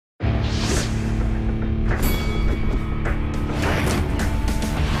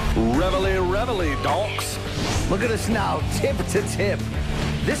Reveille, donks. Look at us now, tip to tip.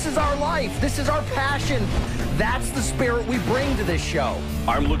 This is our life. This is our passion. That's the spirit we bring to this show.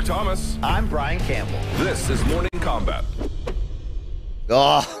 I'm Luke Thomas. I'm Brian Campbell. This is Morning Combat.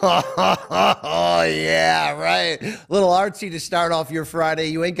 Oh, yeah, right. Little artsy to start off your Friday.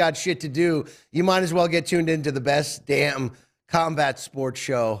 You ain't got shit to do. You might as well get tuned into the best damn combat sports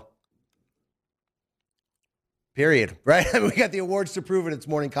show. Period. Right? I mean, we got the awards to prove it. It's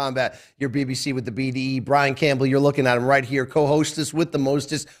Morning Combat, your BBC with the BDE. Brian Campbell, you're looking at him right here. Co-hostess with the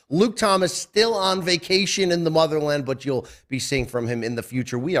mostest. Luke Thomas still on vacation in the motherland, but you'll be seeing from him in the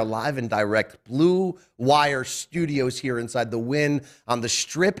future. We are live and direct. Blue Wire Studios here inside the Wynn on the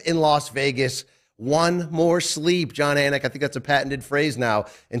Strip in Las Vegas. One more sleep, John Anik. I think that's a patented phrase now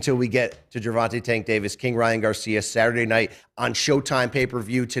until we get to Gervonta Tank Davis, King Ryan Garcia, Saturday night on Showtime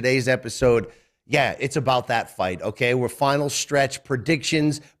pay-per-view. Today's episode, yeah, it's about that fight, okay? We're final stretch,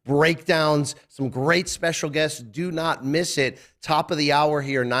 predictions, breakdowns, some great special guests. Do not miss it. Top of the hour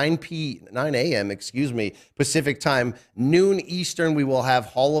here, 9 a.m., Pacific time, noon Eastern. We will have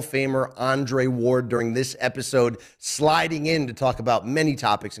Hall of Famer Andre Ward during this episode sliding in to talk about many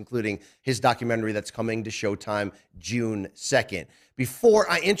topics, including his documentary that's coming to Showtime June 2nd. Before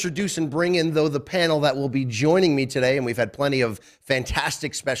I introduce and bring in, though, the panel that will be joining me today, and we've had plenty of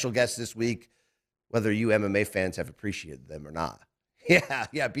fantastic special guests this week, whether you MMA fans have appreciated them or not. Yeah,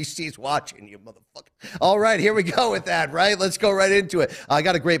 BC's watching you, motherfucker. All right, here we go with that, right? Let's go right into it. I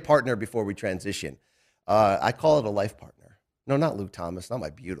got a great partner before we transition. I call it a life partner. No, not Luke Thomas, not my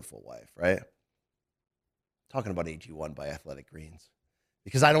beautiful wife, right? Talking about AG1 by Athletic Greens.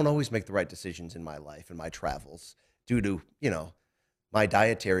 Because I don't always make the right decisions in my life and my travels due to, my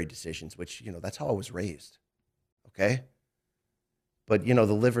dietary decisions, which, that's how I was raised, okay? But, the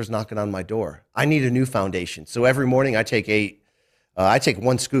liver's knocking on my door. I need a new foundation. So every morning I take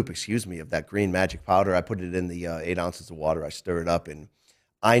one scoop, of that green magic powder. I put it in the 8 ounces of water. I stir it up, and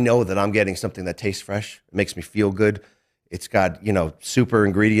I know that I'm getting something that tastes fresh. It makes me feel good. It's got, super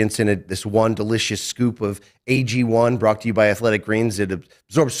ingredients in it. This one delicious scoop of AG1 brought to you by Athletic Greens. It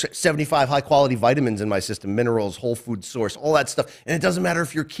absorbs 75 high-quality vitamins in my system, minerals, whole food source, all that stuff. And it doesn't matter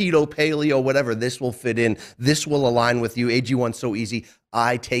if you're keto, paleo, whatever. This will fit in. This will align with you. AG1's so easy.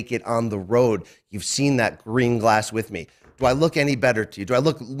 I take it on the road. You've seen that green glass with me. Do I look any better to you? Do I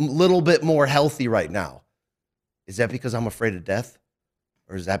look a little bit more healthy right now? Is that because I'm afraid of death?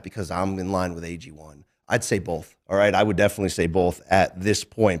 Or is that because I'm in line with AG1? I'd say both, all right? I would definitely say both at this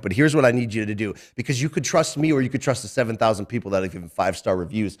point. But here's what I need you to do, because you could trust me or you could trust the 7,000 people that have given 5-star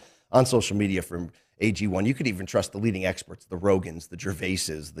reviews on social media from AG1. You could even trust the leading experts, the Rogans, the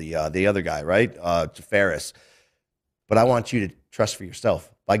Gervaises, the other guy, right, Ferris. But I want you to trust for yourself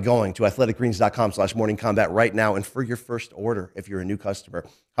by going to athleticgreens.com/morningcombat right now. And for your first order, if you're a new customer,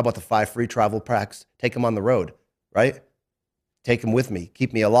 how about the 5 free travel packs? Take them on the road, right? Take them with me.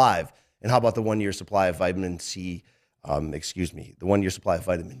 Keep me alive. And how about the 1-year supply of vitamin C, the 1-year supply of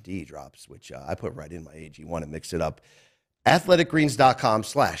vitamin D drops, which I put right in my AG1 and mix it up.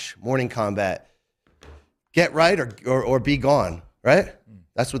 athleticgreens.com/morningcombat. Get right or be gone, right?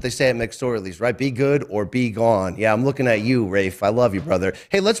 That's what they say at McSorley's, right? Be good or be gone. Yeah, I'm looking at you, Rafe. I love you, brother.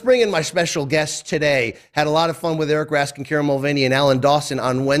 Hey, let's bring in my special guests today. Had a lot of fun with Eric Raskin, Karen Mulvaney, and Alan Dawson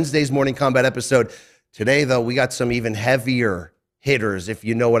on Wednesday's Morning Combat episode. Today, though, we got some even heavier hitters, if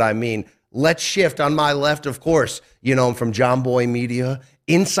you know what I mean. Let's shift. On my left, of course, you know him from John Boy Media,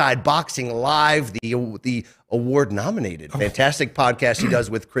 Inside Boxing Live, the award-nominated fantastic podcast he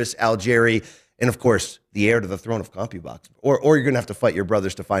does with Chris Algieri, and, of course, the heir to the throne of CompuBox. Or you're going to have to fight your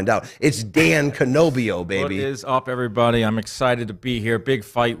brothers to find out. It's Dan Canobbio, baby. What is up, everybody? I'm excited to be here. Big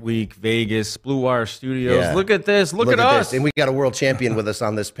fight week, Vegas, Blue Wire Studios. Yeah. Look at this. Look at us. This. And we got a world champion with us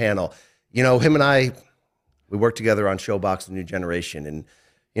on this panel. Him and I, we work together on Showbox, The New Generation, and,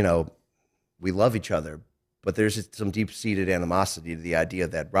 we love each other, but there's some deep-seated animosity to the idea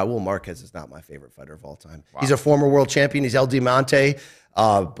that Raul Marquez is not my favorite fighter of all time. Wow. He's a former world champion. He's El Diamante,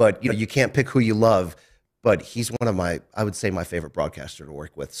 but you can't pick who you love. But he's one of my favorite broadcaster to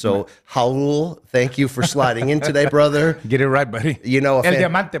work with. So, Raul, thank you for sliding in today, brother. Get it right, buddy. El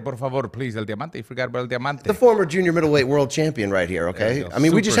Diamante, por favor, please. El Diamante. You forgot about El Diamante. The former junior middleweight world champion right here, okay? I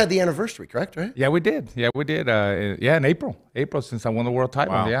mean, we just had the anniversary, correct, right? Yeah, we did. In April. Since I won the world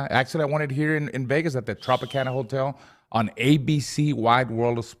title, yeah. Actually, I won it here in Vegas at the Tropicana Hotel on ABC Wide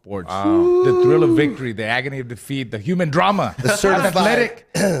World of Sports. Wow. The thrill of victory, the agony of defeat, the human drama. The certified athletic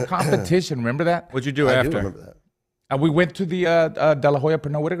competition. Remember that? What'd you do after? I do remember that. And we went to the De La Hoya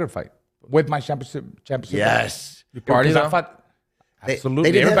Pernell Whitaker fight with my championship. Yes. You partied?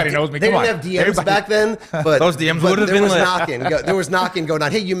 Absolutely. Everybody knows me. They Come didn't on. have DMs back then, but Those DMs would have been lit. There was knocking going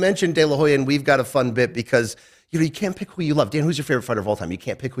on. Hey, you mentioned De La Hoya, and we've got a fun bit because you can't pick who you love. Dan, who's your favorite fighter of all time? You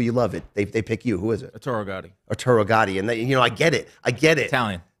can't pick who you love. They pick you. Who is it? Arturo Gatti. Arturo Gatti. And I get it.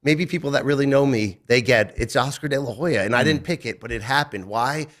 Italian. Maybe people that really know me, they get it's Oscar De La Hoya, and I didn't pick it, but it happened.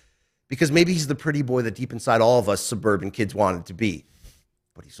 Why? Because maybe he's the pretty boy that deep inside all of us suburban kids wanted to be,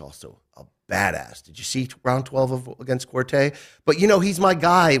 but he's also a badass. Did you see round 12 against Corte? But he's my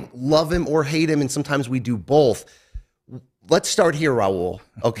guy. Love him or hate him, and sometimes we do both. Let's start here, Raul,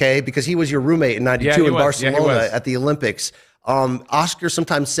 okay? Because he was your roommate in '92 in Barcelona at the Olympics. Oscar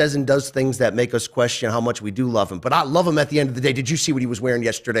sometimes says and does things that make us question how much we do love him. But I love him at the end of the day. Did you see what he was wearing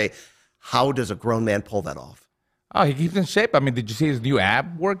yesterday? How does a grown man pull that off? Oh, he keeps in shape. I mean, did you see his new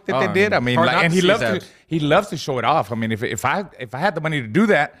ab work that they did? I mean, and he loves to show it off. I mean, if I had the money to do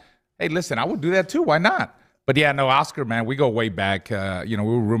that, hey, listen, I would do that too. Why not? But yeah, no, Oscar, man, we go way back. We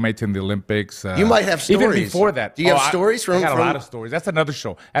were roommates in the Olympics. You might have stories. Even before that. Do you have stories from? I got a lot of stories. That's another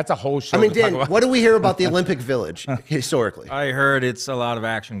show. That's a whole show. I mean, Dan, what do we hear about the Olympic Village historically? I heard it's a lot of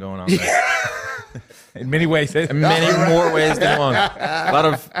action going on there. In many ways. In many more ways than one. A lot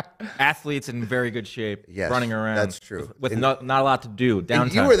of athletes in very good shape running around. That's true. With not a lot to do.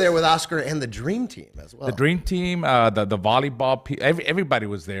 Downtime. You were there with Oscar and the Dream Team as well. The Dream Team, the volleyball, everybody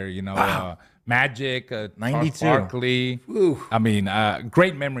was there, Wow. Magic, 92. Barkley. I mean,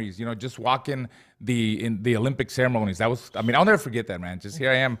 great memories. Just walking in the Olympic ceremonies. That was, I mean, I'll never forget that, man. Just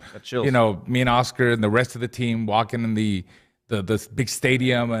here I am, me and Oscar and the rest of the team walking in the big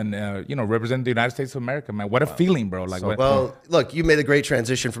stadium and representing the United States of America, man. What a feeling, bro! Look, you made a great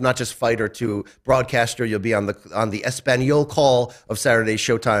transition from not just fighter to broadcaster. You'll be on the Espanol call of Saturday's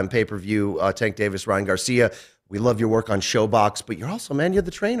Showtime pay-per-view. Tank Davis, Ryan Garcia. We love your work on ShowBox, but you're also, man, you're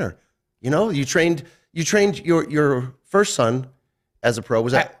the trainer. You trained your first son as a pro.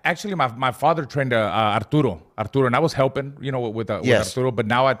 Was that actually my father trained Arturo, and I was helping, with Arturo. But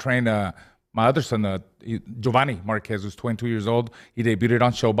now I train my other son, Giovanni Marquez, who's 22 years old. He debuted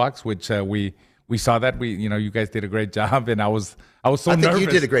on ShowBox, which we saw that. You guys did a great job, and I was so nervous. I think you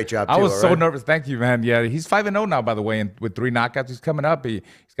did a great job too. I was so nervous. Thank you, man. Yeah, he's 5-0 now, by the way, and with 3 knockouts. He's coming up. He's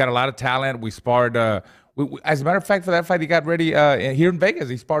got a lot of talent. We sparred. As a matter of fact, for that fight, he got ready here in Vegas.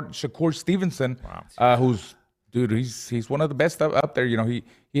 He sparred Shakur Stevenson, who's he's one of the best up there.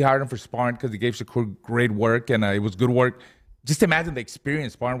 He hired him for sparring because he gave Shakur great work, and it was good work. Just imagine the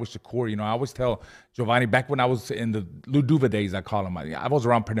experience sparring with Shakur. I always tell Giovanni, back when I was in the Luduva days, I call him. I was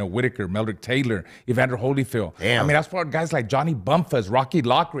around Pernell Whitaker, Meldrick Taylor, Evander Holyfield. Damn. I mean, I sparred guys like Johnny Bumpus, Rocky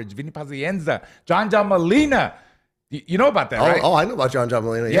Lockridge, Vinny Pazienza, John Molina. You know about that, right? Oh, I know about John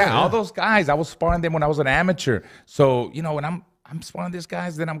Molina. Yeah, all those guys. I was sparring them when I was an amateur. So, when I'm sparring these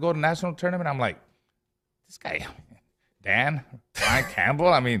guys, then I'm going to national tournament. I'm like, this guy, Dan, Ryan Campbell.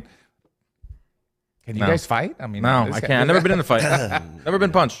 I mean, can you guys fight? I mean, no, I can't. I've never been in a fight. Never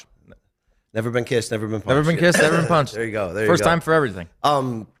been punched. Never been kissed. Never been punched. Never been kissed. Never been punched. There you go. First time for everything.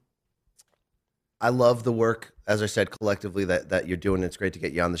 I love the work, as I said, collectively that you're doing. It's great to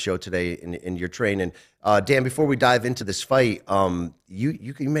get you on the show today in your training. Dan, before we dive into this fight,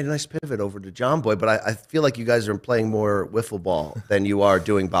 you made a nice pivot over to John Boy, but I feel like you guys are playing more wiffle ball than you are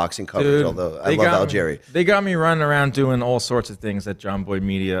doing boxing coverage, Dude, although I love Algeri. They got me running around doing all sorts of things at John Boy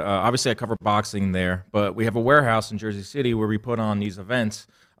Media. Obviously, I cover boxing there, but we have a warehouse in Jersey City where we put on these events.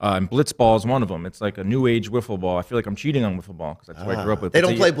 And blitzball is one of them. It's like a new age wiffle ball. I feel like I'm cheating on wiffle ball because that's what I grew up with. They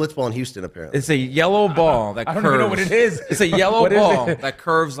don't play blitzball in Houston, apparently. It's a yellow ball that curves. I don't even know what it is. It's a yellow ball that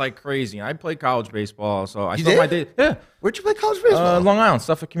curves like crazy. I played college baseball, so I did? my day. Yeah. Where'd you play college baseball? Long Island,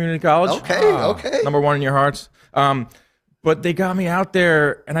 Suffolk Community College. Okay. Number 1 in your hearts. But they got me out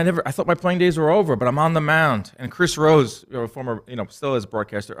there, and I thought my playing days were over, but I'm on the mound. And Chris Rose, former, still is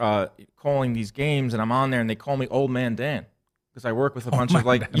broadcaster, calling these games, and I'm on there, and they call me Old Man Dan. Because I work with a bunch of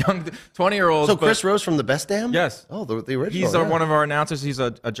young 20-year-olds. So Chris Rose from the Best Damn? Yes. Oh, the original. He's one of our announcers. He's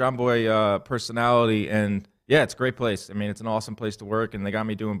a John Boy personality, and yeah, it's a great place. I mean, it's an awesome place to work, and they got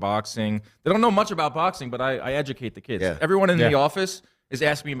me doing boxing. They don't know much about boxing, but I educate the kids. Yeah. Everyone in the office is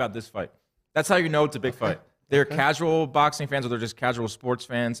asking me about this fight. That's how you know it's a big fight. They're casual boxing fans, or they're just casual sports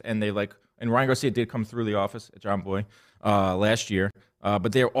fans, and and Ryan Garcia did come through the office at John Boy last year,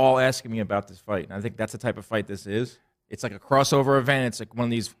 but they're all asking me about this fight, and I think that's the type of fight this is. It's like a crossover event. It's like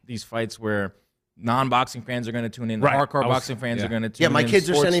one of these fights where non-boxing fans are going to tune in. Right. Hardcore boxing fans are going to tune in. Yeah, my kids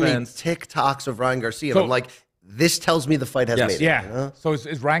are sending me fans. TikToks of Ryan Garcia. And I'm like, this tells me the fight has made it. Yeah. So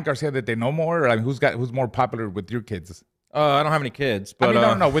is Ryan Garcia that they know more? Or, who's more popular with your kids? I don't have any kids, but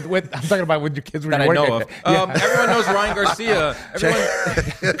no. With I'm talking about with your kids that I know of. Everyone knows Ryan Garcia.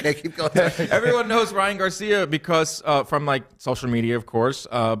 Okay, keep going. Everyone knows Ryan Garcia because from like social media, of course,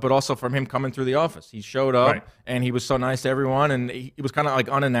 but also from him coming through the office. He showed up and he was so nice to everyone, and he was kind of like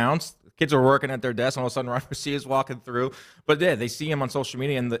unannounced. Kids are working at their desk, and all of a sudden Ryan Garcia is walking through. But yeah, they see him on social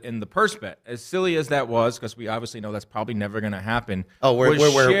media in the purse bet. As silly as that was, because we obviously know that's probably never going to happen. Oh,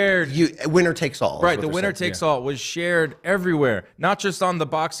 winner takes all. Right, the winner takes all was shared everywhere, not just on the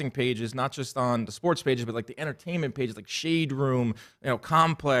boxing pages, not just on the sports pages, but like the entertainment pages, like Shade Room,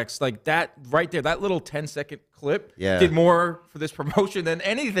 Complex, like that right there. That little 10-second clip did more for this promotion than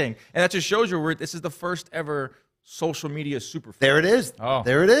anything, and that just shows you this is the first ever social media super. There it is. Oh,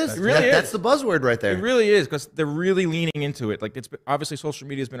 there it is. That's the buzzword right there. It really is, because they're really leaning into it. Like, obviously social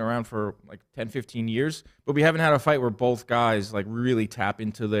media has been around for like 10, 15 years, but we haven't had a fight where both guys like really tap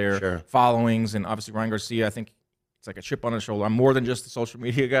into their followings. And obviously Ryan Garcia, I think it's like a chip on his shoulder. I'm more than just a social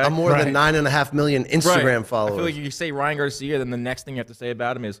media guy. I'm more than 9.5 million Instagram followers. I feel like you say Ryan Garcia, then the next thing you have to say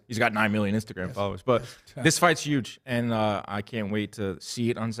about him is he's got 9 million Instagram followers. But this fight's huge, and I can't wait to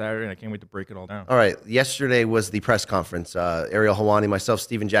see it on Saturday, and I can't wait to break it all down. All right, yesterday was the press conference. Ariel Helwani, myself,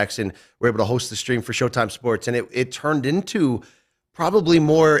 Steven Jackson were able to host the stream for Showtime Sports, and it turned into probably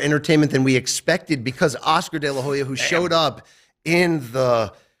more entertainment than we expected, because Oscar De La Hoya, who showed up in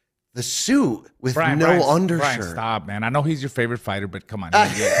the suit with no undershirt. Brian, stop, man. I know he's your favorite fighter, but come on,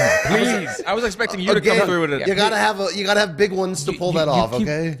 please. I was expecting you to come through with it. You gotta have big ones to pull that off.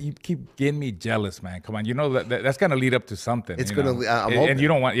 Okay. You keep getting me jealous, man. Come on, you know that's gonna lead up to something. It's gonna. I'm hoping. And you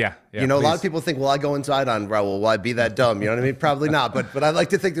don't want, a lot of people think, well, I go inside on Raul. Will I be that dumb? You know what I mean? Probably not. But I like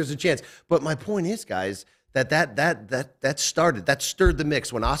to think there's a chance. But my point is, guys, that stirred the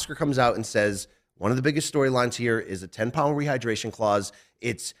mix when Oscar comes out and says one of the biggest storylines here is a 10-pound rehydration clause.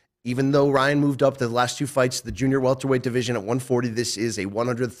 It's even though Ryan moved up the last two fights, the junior welterweight division at 140, this is a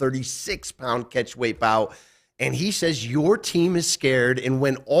 136-pound catchweight bout. And he says your team is scared and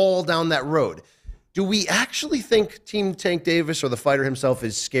went all down that road. Do we actually think Team Tank Davis or the fighter himself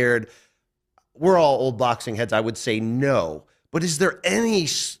is scared? We're all old boxing heads. I would say no. But is there any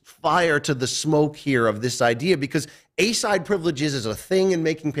fire to the smoke here of this idea? Because A-side privileges is a thing in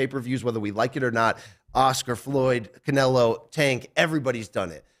making pay-per-views, whether we like it or not. Oscar, Floyd, Canelo, Tank, everybody's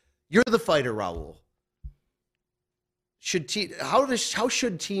done it. You're the fighter, Raul. How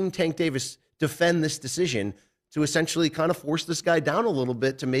should Team Tank Davis defend this decision to essentially kind of force this guy down a little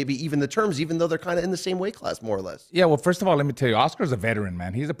bit to maybe even the terms, even though they're kind of in the same weight class, more or less? Yeah, well, first of all, let me tell you, Oscar's a veteran,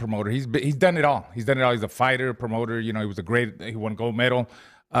 man. He's a promoter. He's done it all. He's a fighter, promoter. He won gold medal.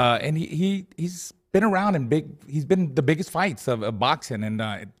 And he's been around in he's been the biggest fights of boxing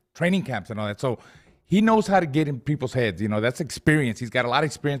and training camps and all that. So he knows how to get in people's heads. That's experience. He's got a lot of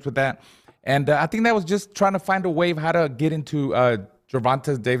experience with that. And I think that was just trying to find a way of how to get into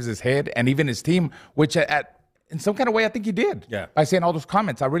Gervonta Davis's head and even his team, which in some kind of way I think he did. Yeah. By saying all those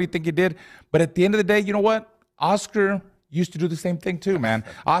comments. I really think he did. But at the end of the day, you know what? Oscar used to do the same thing too, man.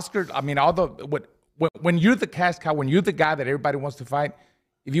 Oscar, I mean, when you're the cash cow, when you're the guy that everybody wants to fight,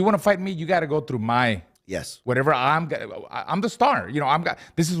 if you want to fight me, you got to go through my whatever. I'm the star.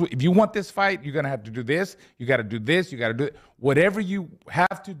 If you want this fight, you're gonna have to do this. You got to do this. You got to do it. Whatever you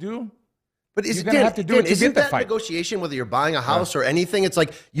have to do. But isn't that negotiation, whether you're buying a house or anything? It's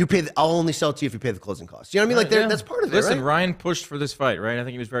like I'll only sell it to you if you pay the closing costs. You know what I mean? Like that's part of it. Listen, right? Ryan pushed for this fight, right? I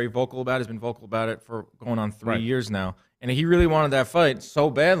think he was very vocal about it. He's been vocal about it for going on 3 years now. And he really wanted that fight so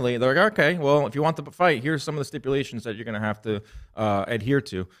badly. They're like, okay, well, if you want the fight, here's some of the stipulations that you're going to have to adhere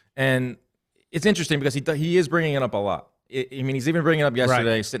to. And it's interesting because he is bringing it up a lot. He's even bringing it up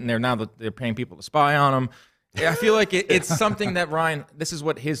yesterday, sitting there now that they're paying people to spy on him. I feel like it's something that Ryan, this is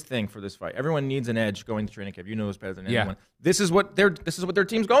what his thing for this fight. Everyone needs an edge going to training camp. You know this better than anyone. This is what their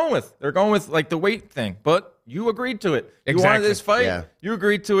team's going with. They're going with like the weight thing. But you agreed to it. You wanted this fight. Yeah. You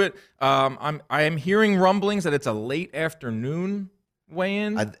agreed to it. I am hearing rumblings that it's a late afternoon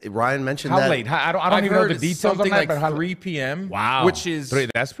weigh-in. Ryan mentioned how that. late? I don't even know the details on that. Like but 3 p.m. Wow, which is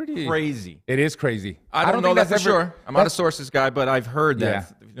that's pretty crazy. It is crazy. I don't know that for sure. I'm not a sources guy, but I've heard that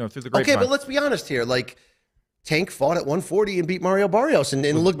through the grapevine. Okay, but let's be honest here. Like, Tank fought at 140 and beat Mario Barrios and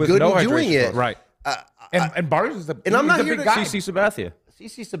looked good in doing it. Right. And Barrios is I'm not here to guy. CC Sabathia.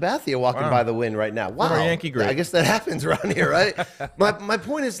 CC Sabathia walking by the win right now. Wow. Yankee great. I guess that happens around here, right? My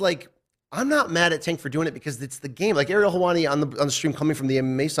point is, like, I'm not mad at Tank for doing it because it's the game. Like Ariel Helwani on the stream coming from the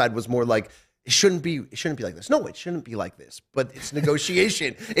MMA side was more like, it shouldn't be like this. No, it shouldn't be like this. But it's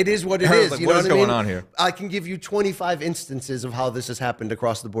negotiation. It is what it is. Like, you know what is going on here? I can give you 25 instances of how this has happened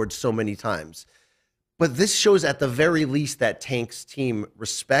across the board so many times. But this shows at the very least that Tank's team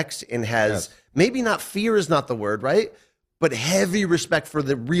respects and has maybe not fear is not the word, right? but heavy respect for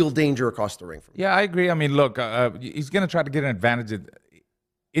the real danger across the ring from him. Yeah, I agree. I mean, look, he's going to try to get an advantage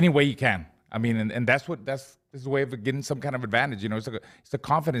any way he can. I mean, and that's his way of getting some kind of advantage. You know, it's a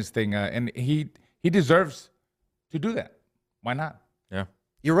confidence thing, and he deserves to do that. Why not? Yeah.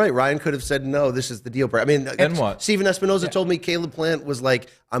 You're right. Ryan could have said, no, this is the deal. I mean, then what? Steven Espinoza told me Caleb Plant was like,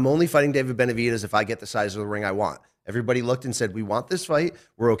 I'm only fighting David Benavidez if I get the size of the ring I want. Everybody looked and said, we want this fight.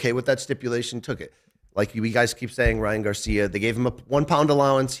 We're okay with that stipulation. Took it. Like you guys keep saying, Ryan Garcia, they gave him a 1 pound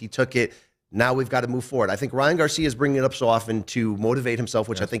allowance. He took it. Now we've got to move forward. I think Ryan Garcia is bringing it up so often to motivate himself,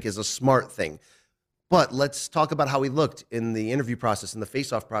 which I think is a smart thing. But let's talk about how he looked in the interview process, in the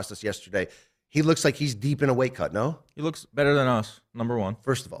face-off process yesterday. He looks like he's deep in a weight cut, no? He looks better than us, number one.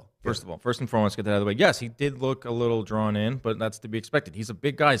 First of all, first and foremost, get that out of the way. Yes, he did look a little drawn in, but that's to be expected. He's a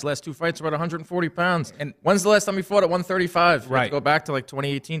big guy. His last 2 fights were at 140 pounds. And when's the last time he fought at 135? Right. Go back to like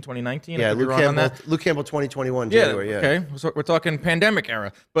 2018, 2019. Yeah, Luke Campbell 2021, January. Yeah, okay. So we're talking pandemic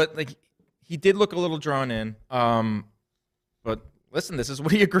era. But like, he did look a little drawn in. But listen, this is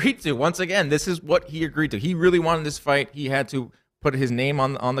what he agreed to. Once again, this is what he agreed to. He really wanted this fight. He had to put his name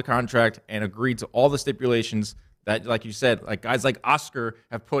on the contract and agreed to all the stipulations that, like you said, like guys like Oscar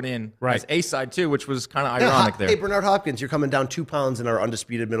have put in as A side too, which was kind of ironic there. Hey, Bernard Hopkins, you're coming down 2 pounds in our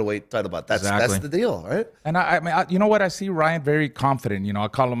undisputed middleweight title bout. That's the deal, right? And I mean, you know what? I see Ryan very confident. You know, I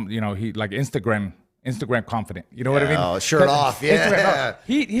call him, you know, he like Instagram confident. You know what I mean? Oh, shirt off. Yeah.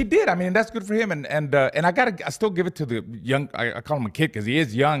 He did. I mean, that's good for him. And I still give it to the young. I call him a kid because he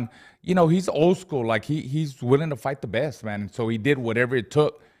is young. You know, he's old school. Like he's willing to fight the best, man. And so he did whatever it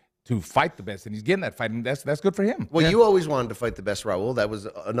took to fight the best, and he's getting that fight, and that's good for him. Well, you always wanted to fight the best, Raul. That was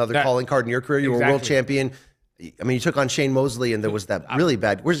another calling card in your career. You were a world champion. I mean, you took on Shane Mosley, and there was that really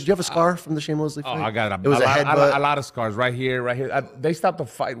bad. Did you have a scar from the Shane Mosley fight? Oh, I got it was a lot of scars right here. They stopped the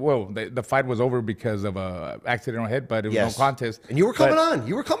fight. Well, the fight was over because of a accidental headbutt. It was no contest. And you were coming on.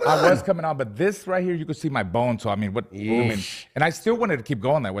 I was coming on, but this right here, you could see my bone. So I mean, and I still wanted to keep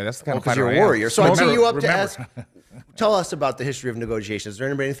going that way. That's the kind of fighter you're a warrior. So I tee you up to ask. Tell us about the history of negotiations. Is there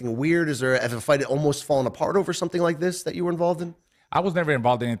anything weird? Has a fight almost fallen apart over something like this that you were involved in? I was never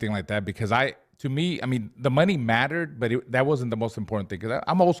involved in anything like that because to me, I mean, the money mattered, but that wasn't the most important thing. Because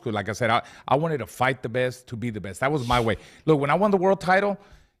I'm old school. Like I said, I wanted to fight the best, to be the best. That was my way. Look, when I won the world title,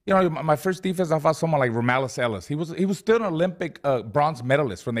 you know, my first defense, I fought someone like Romalis Ellis. He was still an Olympic bronze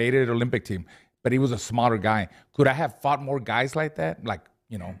medalist from the 88 Olympic team, but he was a smaller guy. Could I have fought more guys like that? Like,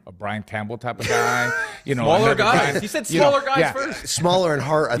 you know, a Brian Campbell type of guy. You know, smaller guys. He said smaller guys first. Smaller in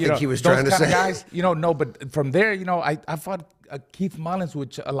heart, I think he was trying to say. Guys, you know, no, but from there, you know, I fought Keith Mullins,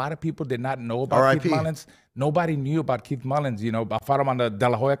 which a lot of people did not know about. Keith Mullins. Nobody knew about Keith Mullins. You know, I fought him on the De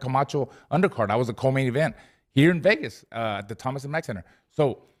La Hoya Camacho undercard. I was a co-main event here in Vegas at the Thomas and Mack Center.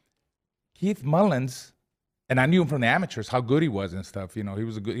 So Keith Mullins, and I knew him from the amateurs, how good he was and stuff. You know, he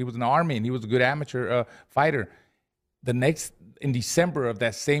was in the Army and he was a good amateur fighter. In December of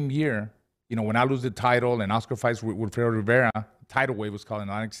that same year, you know, when I lose the title and Oscar fights with Wilfredo Rivera, title wave was called in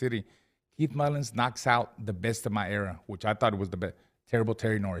Atlantic City, Keith Mullins knocks out the best of my era, which I thought was the best. Terrible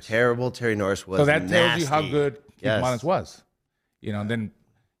Terry Norris. Terrible Terry Norris was. So that nasty. tells you how good Keith Mullins was. You know, then,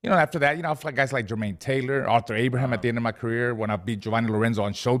 you know, after that, you know, I fought guys like Jermaine Taylor, Arthur Abraham at the end of my career when I beat Giovanni Lorenzo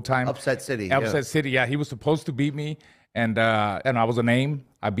on Showtime. Upset City. City, yeah. He was supposed to beat me, and I was a name.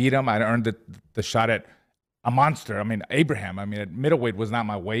 I beat him. I earned the shot at a monster. I mean, Abraham. I mean, at middleweight was not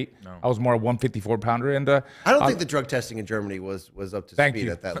my weight. No. I was more a 154-pounder. And I don't think the drug testing in Germany was up to speed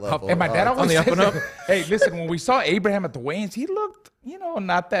at that level. And my dad always said, hey, listen, when we saw Abraham at the weigh-ins, he looked, you know,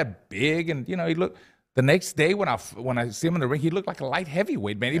 not that big, and you know, he looked. The next day when I see him in the ring, he looked like a light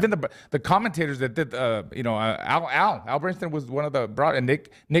heavyweight, man. Yeah. Even the commentators that did, you know, Al Bernstein was one of the and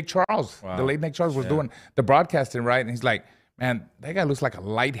Nick Charles, the late Nick Charles was doing the broadcasting, right? And he's like, man, that guy looks like a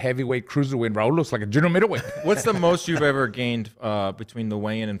light heavyweight cruiserweight. Raul looks like a junior middleweight. What's the most you've ever gained between the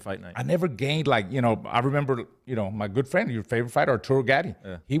weigh-in and fight night? I never gained, like, you know, I remember, you know, my good friend, your favorite fighter, Arturo Gatti.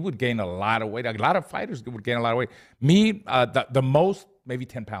 Yeah. He would gain a lot of weight. A lot of fighters would gain a lot of weight. Me, the most, maybe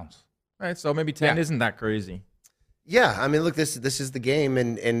 10 pounds. All right, so maybe 10 isn't that crazy. Yeah, I mean, look, this is the game,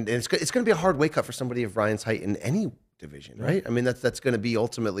 and it's going to be a hard weight cut for somebody of Ryan's height in any division, right? I mean, that's going to be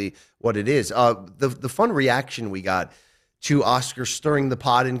ultimately what it is. The fun reaction we got to Oscar stirring the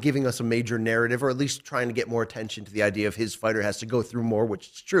pot and giving us a major narrative, or at least trying to get more attention to the idea of his fighter has to go through more, which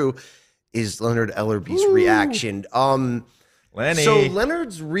is true, is Leonard Ellerby's reaction. Lenny. So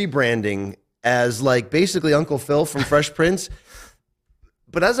Leonard's rebranding as like basically Uncle Phil from Fresh Prince.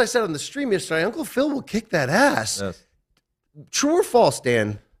 But as I said on the stream yesterday, Uncle Phil will kick that ass. Yes. True or false,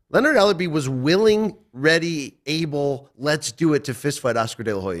 Dan? Leonard Ellerby was willing, ready, able, let's do it to fistfight Oscar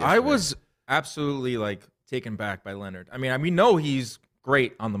De La Hoya yesterday. I was absolutely like taken back by Leonard. I mean, we know he's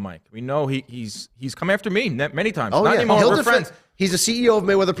great on the mic. We know he's come after me many times. Oh, Not yeah. anymore. We're friends. He's the CEO of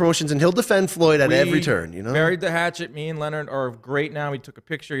Mayweather Promotions, and he'll defend Floyd at every turn. You know, buried the hatchet. Me and Leonard are great now. We took a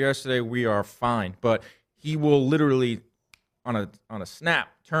picture yesterday. We are fine. But he will literally, on a snap,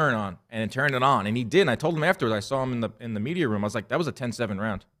 turn it on, and he did. And I told him afterwards. I saw him in the media room. I was like, that was a 10-7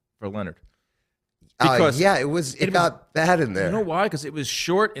 round for Leonard. Because it got bad in there. You know why? Because it was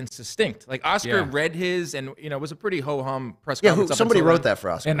short and succinct. Like Oscar read his, and it was a pretty ho-hum press conference. Yeah, somebody wrote that for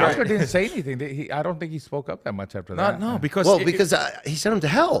Oscar. And Oscar didn't say anything. I don't think he spoke up that much after that. No, because he sent him to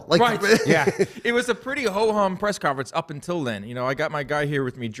hell. Like, right? Yeah, it was a pretty ho-hum press conference up until then. I got my guy here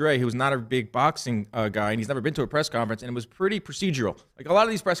with me, Dre, who's not a big boxing guy, and he's never been to a press conference, and it was pretty procedural. Like a lot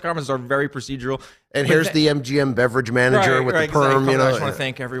of these press conferences are very procedural. And here's the MGM beverage manager with the perm. I just want to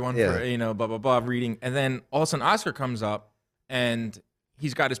thank everyone for blah blah blah reading, and then all of a sudden Oscar comes up and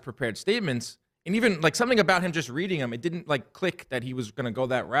he's got his prepared statements, and even like something about him just reading them, it didn't like click that he was going to go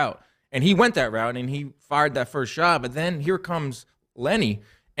that route, and he went that route and he fired that first shot. But then here comes Lenny,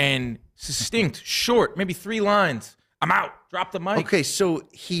 and succinct, short, maybe 3 lines. I'm out. Drop the mic. Okay, so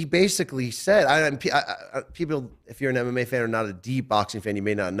he basically said, people, if you're an MMA fan or not a deep boxing fan, you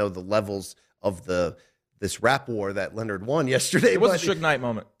may not know the levels of this rap war that Leonard won yesterday. It was a Suge Knight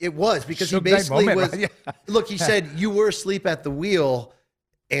moment. It was, because he Suge basically Knight was, moment, right? look, he said, you were asleep at the wheel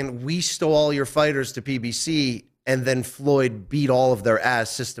and we stole all your fighters to PBC, and then Floyd beat all of their ass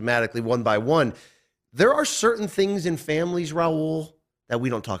systematically one by one. There are certain things in families, Raul, that we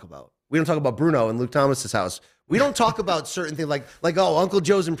don't talk about. We don't talk about Bruno and Luke Thomas's house. We don't talk about certain things like oh, Uncle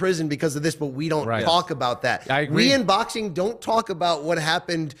Joe's in prison because of this, but we don't talk about that. I agree. We in boxing don't talk about what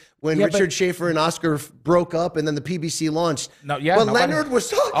happened when Richard Schaefer and Oscar broke up and then the PBC launched. But Leonard was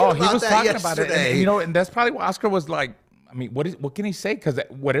talking about that yesterday. And that's probably what Oscar was like. I mean, what can he say? Because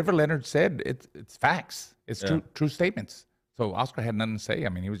whatever Leonard said, it's facts. It's true statements. So Oscar had nothing to say. I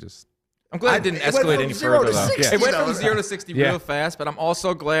mean, he was just. I'm glad it didn't escalate any further, though. It went from 0 to 60 real fast, but I'm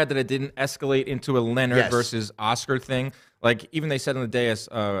also glad that it didn't escalate into a Leonard versus Oscar thing. Like, even they said on the dais,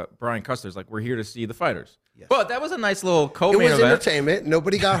 Brian Custer's like, we're here to see the fighters. Yes. But that was a nice little co-main event. It was entertainment.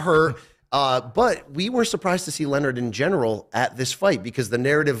 Nobody got hurt. But we were surprised to see Leonard in general at this fight, because the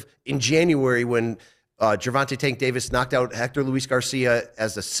narrative in January when Gervonta Tank Davis knocked out Hector Luis Garcia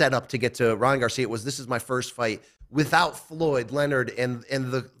as a setup to get to Ryan Garcia was, this is my first fight without Floyd, Leonard, and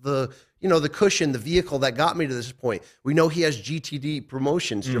the cushion, the vehicle that got me to this point. We know he has GTD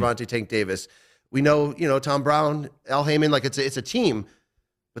Promotions, Gervonta Tank Davis. We know, Tom Brown, Al Heyman, like it's a team.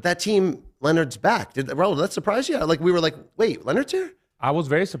 But that team, Leonard's back. Raul, did that surprise you? Like, we were like, wait, Leonard's here? I was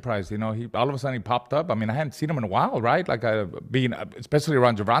very surprised. He all of a sudden he popped up. I mean, I hadn't seen him in a while, right? Like being, especially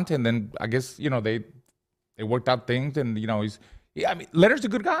around Gervonta, and then I guess they worked out things, and Leonard's a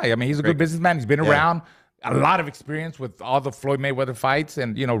good guy. I mean, he's a good businessman. He's been around. A lot of experience with all the Floyd Mayweather fights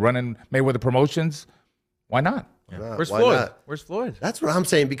and, running Mayweather Promotions. Why not? Yeah. Where's Floyd? Not? Where's Floyd? That's what I'm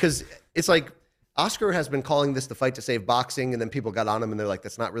saying, because it's like Oscar has been calling this the fight to save boxing, and then people got on him and they're like,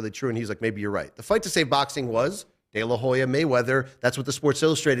 that's not really true. And he's like, maybe you're right. The fight to save boxing was De La Hoya Mayweather. That's what the Sports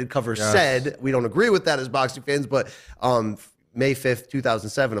Illustrated cover said. We don't agree with that as boxing fans, but May 5th,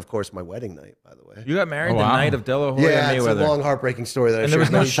 2007, of course, my wedding night, by the way. You got married the night of De La Hoya Mayweather. Yeah, it's a long, heartbreaking story. And there was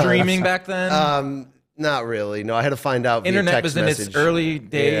no streaming back then? Not really. No, I had to find out via Internet text was in message. its early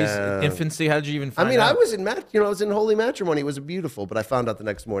days, infancy. How did you even find out? I was in I was in holy matrimony. It was beautiful, but I found out the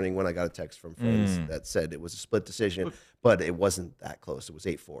next morning when I got a text from friends that said it was a split decision, but it wasn't that close. It was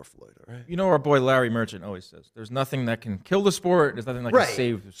 8-4 Floyd, all right? Our boy Larry Merchant always says, there's nothing that can kill the sport. There's nothing that can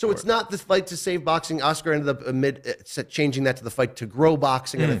save the sport. So it's not the fight to save boxing. Oscar ended up changing that to the fight to grow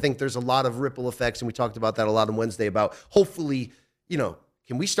boxing, and I think there's a lot of ripple effects, and we talked about that a lot on Wednesday about hopefully,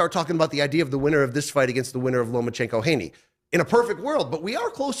 can we start talking about the idea of the winner of this fight against the winner of Lomachenko-Haney? In a perfect world, but we are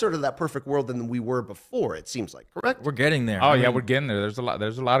closer to that perfect world than we were before, it seems like, correct? We're getting there. Oh, yeah, we're getting there. There's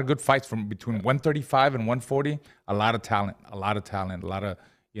a lot of good fights from between 135 and 140. A lot of talent. A lot of, Shakur,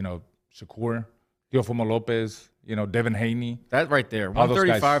 Teofimo Lopez, Devin Haney. That right there,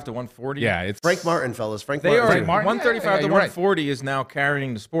 135 to 140. Yeah, it's Frank Martin, fellas. Frank They Martin. are 135 to 140 is now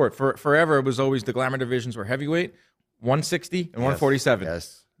carrying the sport. Forever, it was always the glamour divisions were heavyweight. 160 and 147.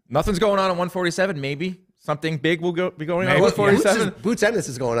 Yes. Nothing's going on at 147. Maybe something big will be going on at 147. Boots Ennis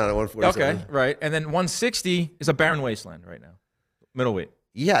is going on at 147. Okay, right. And then 160 is a barren wasteland right now. Middleweight.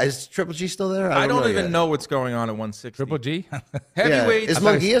 Yeah, is Triple G still there? I don't even know what's going on at 160. Triple G? Heavyweight. Is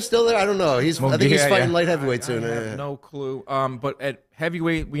Munguia still there? I don't know. I think he's fighting light heavyweight soon. I have no clue. But at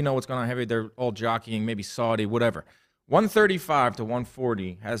heavyweight, we know what's going on. Heavyweight, they're all jockeying, maybe Saudi, whatever. 135 to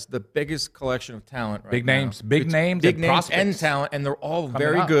 140 has the biggest collection of talent right Big now. names, big names and talent, and they're all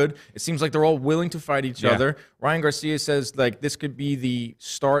very good. It seems like they're all willing to fight each other. Ryan Garcia says, like, this could be the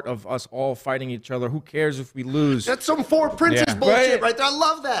start of us all fighting each other. Who cares if we lose? That's some Four Princes bullshit right there. I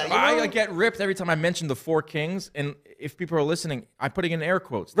love that. I get ripped every time I mention the Four Kings, and if people are listening, I put it in air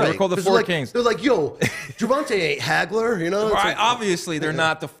quotes. They're called the Four Kings. They're like, yo, Gervonta ain't Hagler, you know? Right, obviously, they're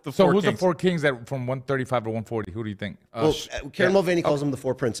not the Four Kings. So who's the Four Kings that from 135 to 140? Who do you think? Well, Karen Mulvaney calls them the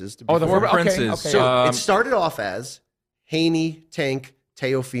Four Princes. The Four Princes. Okay. So it started off as Haney, Tank,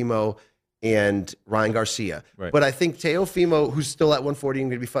 Teofimo, and Ryan Garcia. Right. But I think Teofimo, who's still at 140 and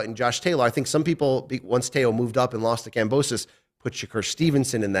going to be fighting Josh Taylor, I think some people, once Teo moved up and lost to Kambosos, put Shakur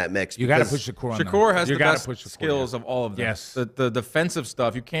Stevenson in that mix. You got to put Shakur on Shakur has the best skills of all of them. Yes. The defensive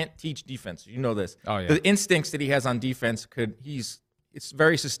stuff, you can't teach defense. You know this. Oh, yeah. The instincts that he has on defense, it's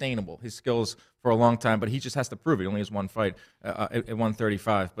very sustainable, his skills for a long time, but he just has to prove it. He only has one fight at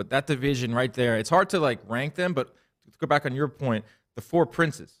 135. But that division right there, it's hard to like rank them, but to go back on your point, the Four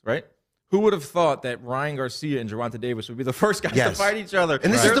Princes, right? Who would have thought that Ryan Garcia and Gervonta Davis would be the first guys to fight each other?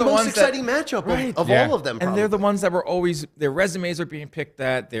 And this is the most exciting matchup of all of them. And they're the ones that were always, their resumes are being picked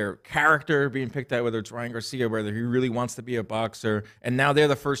at, their character being picked at, whether it's Ryan Garcia, whether he really wants to be a boxer. And now they're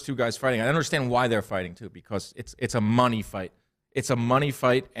the first two guys fighting. I understand why they're fighting too, because it's a money fight. It's a money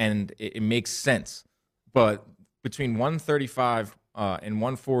fight, and it makes sense. But between 135 and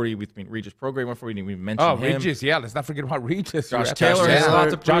 140, between Regis Prograis, 140, we mentioned him. Regis, let's not forget about Regis. Josh Taylor has a lot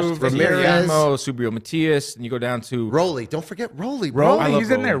to prove. Ramirez, Subio Matias, and you go down to Rolly. Don't forget Rolly. Rolly,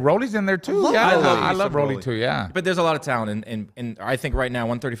 he's in there. Rolly's in there too. I love Rolly too. Yeah, but there's a lot of talent, and I think right now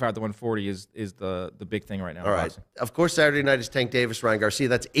 135 to 140 is the big thing right now. All right. Of course, Saturday night is Tank Davis, Ryan Garcia.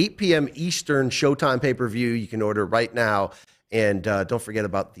 That's 8 p.m. Eastern Showtime pay-per-view. You can order right now. And don't forget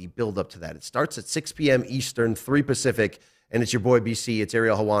about the build-up to that. It starts at 6 p.m. Eastern, 3 Pacific, and it's your boy BC. It's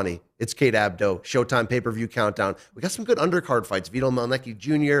Ariel Hawani. It's Kate Abdo. Showtime pay-per-view countdown. We got some good undercard fights. Vito Malnecki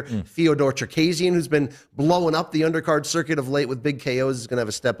Jr., Fyodor Cherkasian, who's been blowing up the undercard circuit of late with big KOs, is going to have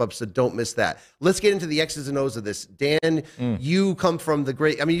a step up, so don't miss that. Let's get into the X's and O's of this. Dan, you come from the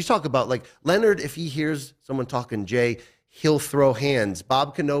great – I mean, you talk about, like, Leonard, if he hears someone talking Jay – he'll throw hands.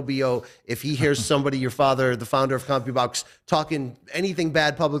 Bob Canobbio, if he hears somebody, your father, the founder of CompuBox, talking anything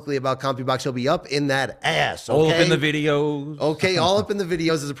bad publicly about CompuBox, he'll be up in that ass. Okay? All up in the videos. Okay, all up in the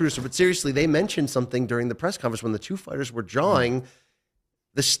videos as a producer. But seriously, they mentioned something during the press conference when the two fighters were jawing.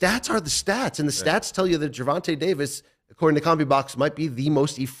 The stats are the stats, and the stats tell you that Gervonta Davis, according to CompuBox, might be the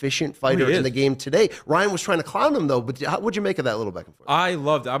most efficient fighter in the game today. Ryan was trying to clown him, though, but what'd you make of that little back and forth? I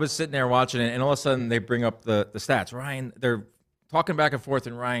loved it. I was sitting there watching it, and all of a sudden they bring up the stats. Ryan, they're talking back and forth,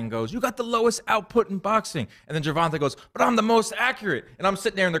 and Ryan goes, you got the lowest output in boxing. And then Gervonta goes, but I'm the most accurate. And I'm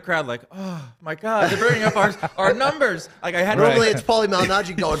sitting there in the crowd like, oh, my God, they're bringing up our numbers. Like I had Normally it's Paulie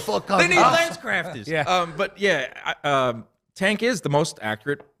Malignaggi going, fuck CompuBox. They need lenscrafters. Tank is the most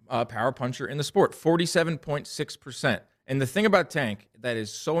accurate power puncher in the sport, 47.6%. And the thing about Tank that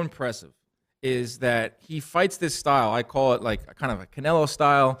is so impressive is that he fights this style. I call it like kind of a Canelo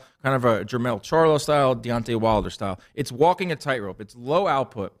style, kind of a Jermell Charlo style, Deontay Wilder style. It's walking a tightrope. It's low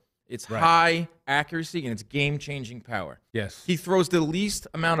output. It's high accuracy, and it's game-changing power. Yes. He throws the least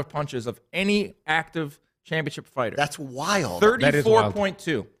amount of punches of any active championship fighter. That's wild.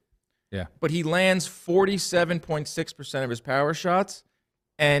 34.2. Yeah. But he lands 47.6% of his power shots,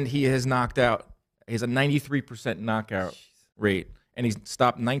 and he has knocked out. He has a 93% knockout rate, and he's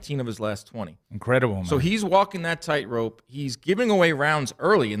stopped 19 of his last 20. Incredible, man. So he's walking that tightrope. He's giving away rounds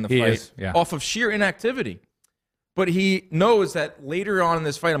early in the fight off of sheer inactivity. But he knows that later on in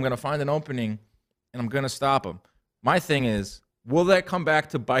this fight, I'm going to find an opening, and I'm going to stop him. My thing is, will that come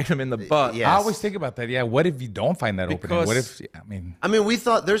back to bite him in the butt? Yes. I always think about that. Yeah, what if you don't find that opening? What if, I mean, we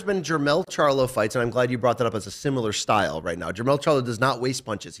thought there's been Jermell Charlo fights, and I'm glad you brought that up as a similar style right now. Jermell Charlo does not waste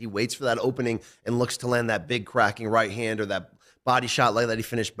punches. He waits for that opening and looks to land that big cracking right hand or that body shot like that he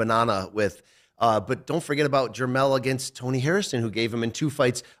finished Banana with. But don't forget about Jermell against Tony Harrison, who gave him in 2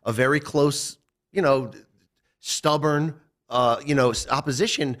 fights a very close, stubborn,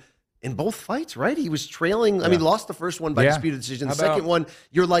 opposition in both fights, right? He was trailing. I mean, lost the first one by disputed decision. The second one,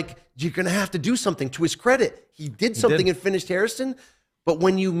 you're like, you're going to have to do something. To his credit, he did something and finished Harrison. But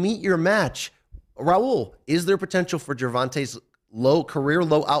when you meet your match, Raul, is there potential for Gervonta's career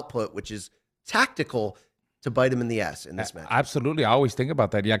low output, which is tactical, to bite him in the ass in this match? Absolutely. I always think about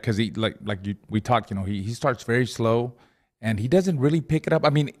that. Yeah, because we talked, he starts very slow, and he doesn't really pick it up.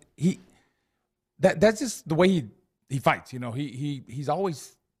 I mean, that's just the way he fights. He's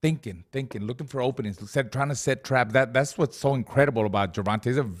always thinking, looking for openings, trying to set trap. That's what's so incredible about Gervonta.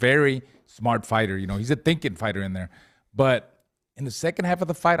 He's a very smart fighter. He's a thinking fighter in there. But in the second half of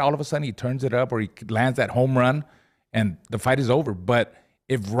the fight, all of a sudden he turns it up or he lands that home run and the fight is over. But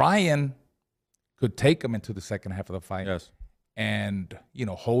if Ryan could take him into the second half of the fight and,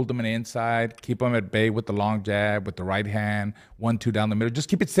 hold him in the inside, keep him at bay with the long jab, with the right hand, 1-2 down the middle. Just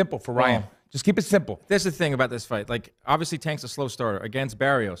keep it simple for Ryan. Just keep it simple. There's the thing about this fight. Like, obviously, Tank's a slow starter against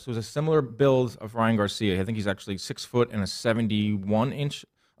Barrios, who's a similar build of Ryan Garcia. I think he's actually 6 foot and a 71-inch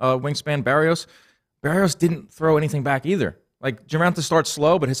wingspan. Barrios didn't throw anything back either. Like, Gervonta starts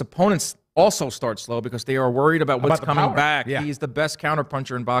slow, but his opponents also start slow because they are worried about what's coming back. Yeah. He's the best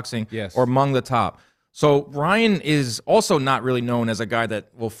counterpuncher in boxing or among the top. So Ryan is also not really known as a guy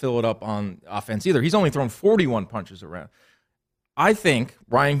that will fill it up on offense either. He's only thrown 41 punches around. I think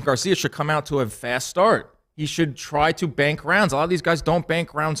Ryan Garcia should come out to a fast start. He should try to bank rounds. A lot of these guys don't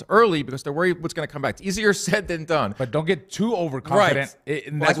bank rounds early because they're worried what's going to come back. It's easier said than done. But don't get too overconfident.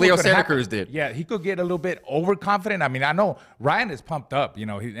 Right. Like Leo Santa Cruz did. Yeah, he could get a little bit overconfident. I mean, I know Ryan is pumped up,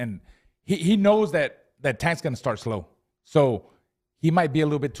 and he knows that Tank's going to start slow. So he might be a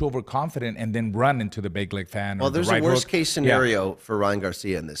little bit too overconfident and then run into the big leg fan. Well, there's a worst-case scenario for Ryan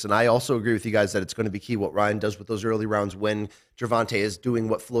Garcia in this. And I also agree with you guys that it's going to be key what Ryan does with those early rounds when Gervonta is doing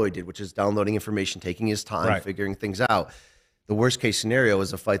what Floyd did, which is downloading information, taking his time, figuring things out. The worst-case scenario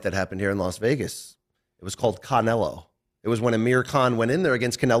is a fight that happened here in Las Vegas. It was called Canelo. It was when Amir Khan went in there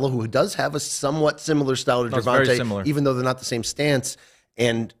against Canelo, who does have a somewhat similar style to Gervonta, even though they're not the same stance.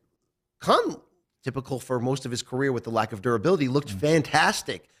 And Khan, typical for most of his career with the lack of durability, looked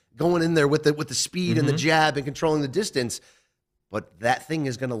fantastic going in there with the speed and the jab and controlling the distance. But that thing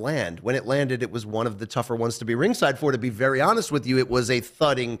is going to land. When it landed, it was one of the tougher ones to be ringside for, to be very honest with you. It was a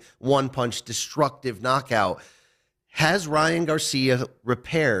thudding, one-punch, destructive knockout. Has Ryan Garcia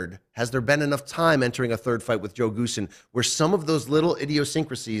repaired? Has there been enough time entering a third fight with Joe Goossen where some of those little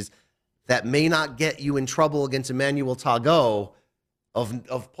idiosyncrasies that may not get you in trouble against Emmanuel Tago,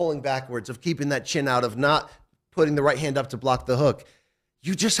 of pulling backwards, of keeping that chin out, of not putting the right hand up to block the hook.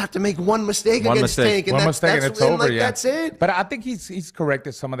 You just have to make one mistake against Tank, and that's over. That's it. But I think he's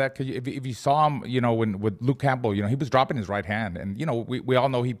corrected some of that, because if you saw him, when with Luke Campbell, he was dropping his right hand, and we all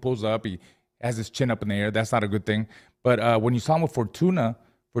know he pulls up, he has his chin up in the air. That's not a good thing. But when you saw him with Fortuna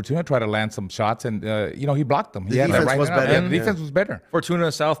tried to land some shots, and he blocked them. He had that right hand up. The defense was better.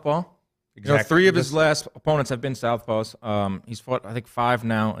 Fortuna southpaw. Exactly. 3 of his last opponents have been southpaws. He's fought, I think, 5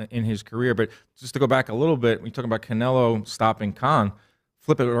 now in his career. But just to go back a little bit, we talk about Canelo stopping Khan.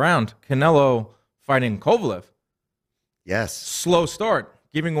 Flip it around. Canelo fighting Kovalev. Yes. Slow start,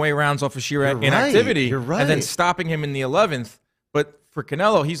 giving away rounds off of sheer inactivity. You're right. And then stopping him in the 11th. But for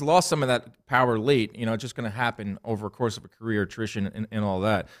Canelo, he's lost some of that power late. It's just going to happen over a course of a career, attrition, and all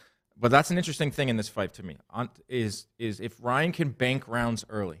that. But that's an interesting thing in this fight to me, is if Ryan can bank rounds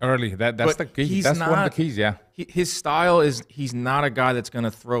early. That's the key. That's one of the keys, yeah. His style is, he's not a guy that's going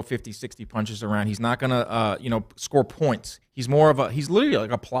to throw 50, 60 punches around. He's not going to, score points. He's more of he's literally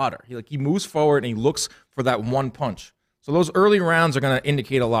like a plotter. He moves forward and he looks for that one punch. So those early rounds are going to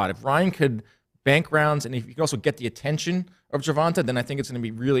indicate a lot. If Ryan could bank rounds and if you can also get the attention of Gervonta, then I think it's going to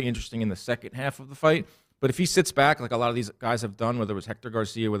be really interesting in the second half of the fight. But if he sits back, like a lot of these guys have done, whether it was Hector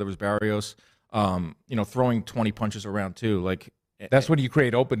Garcia, whether it was Barrios, throwing 20 punches around too, that's when you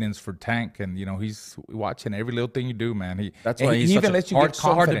create openings for Tank, and he's watching every little thing you do, man. That's why he's even lets you get confident.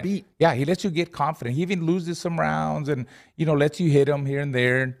 So hard to beat. Yeah, he lets you get confident. He even loses some rounds, and lets you hit him here and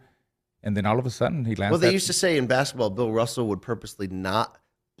there, and then all of a sudden he lands. Well, they used to say in basketball, Bill Russell would purposely not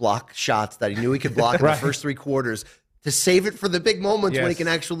block shots that he knew he could block in the first 3 quarters, to save it for the big moments when he can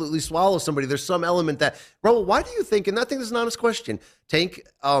absolutely swallow somebody. There's some element that, Raul, why do you think, and I think this is an honest question, Tank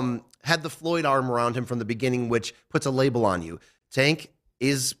had the Floyd arm around him from the beginning, which puts a label on you. Tank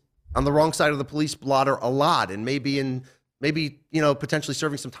is on the wrong side of the police blotter a lot, and maybe potentially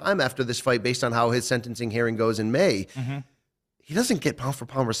serving some time after this fight based on how his sentencing hearing goes in May. He doesn't get pound for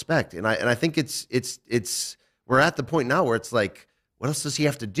pound respect, and I think it's we're at the point now where it's like, what else does he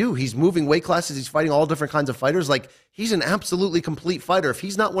have to do? He's moving weight classes. He's fighting all different kinds of fighters. He's an absolutely complete fighter. If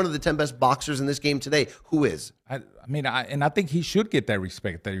he's not one of the 10 best boxers in this game today, who is? I think he should get that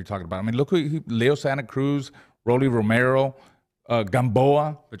respect that you're talking about. I mean, look who Leo Santa Cruz, Rolly Romero,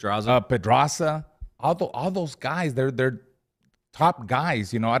 Gamboa, Pedraza, all those guys. They're top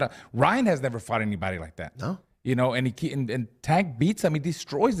guys. Ryan has never fought anybody like that. No. And Tank beats him. He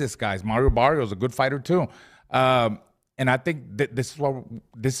destroys this guy. Mario Barrios, a good fighter too. And I think that this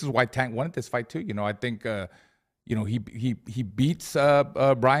is why Tank wanted this fight too. I think he beats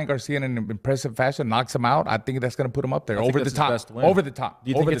Brian Garcia in an impressive fashion, knocks him out. I think that's going to put him up there over the top. Over the top.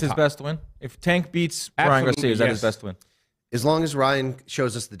 Do you think it's his best win? If Tank beats Brian Garcia, is that his best win? As long as Ryan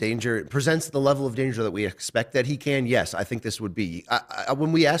shows us the danger, presents the level of danger that we expect that he can, yes, I think this would be.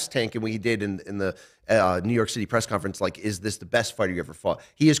 When we asked Tank, and we did in the New York City press conference, like, is this the best fighter you ever fought?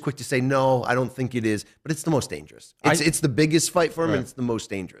 He is quick to say, no, I don't think it is, but it's the most dangerous. It's the biggest fight for him, and it's the most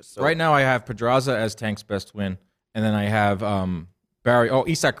dangerous. So. Right now I have Pedraza as Tank's best win, and then I have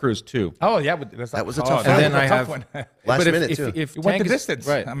Isak Cruz too. Oh yeah, but that was a tough one. one. And then I have last minute too. If went the distance,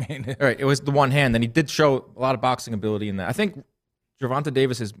 right? I mean, right. It was the one hand, and he did show a lot of boxing ability in that. I think Gervonta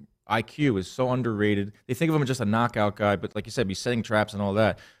Davis's IQ is so underrated. They think of him as just a knockout guy, but like you said, he's setting traps and all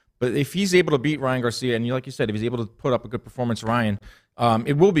that. But if he's able to beat Ryan Garcia, and like you said, if he's able to put up a good performance, Ryan,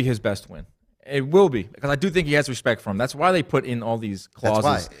 it will be his best win. It will be, because I do think he has respect for him. That's why they put in all these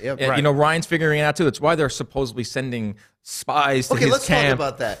clauses. That's why. Yep. And, Ryan's figuring it out too. That's why they're supposedly sending spies to his let's camp. talk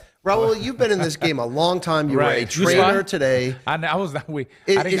about that. Raul, you've been in this game a long time. You were a trainer today. I was that way.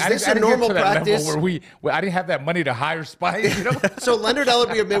 Is this a normal practice? Where I didn't have that money to hire spies. So Leonard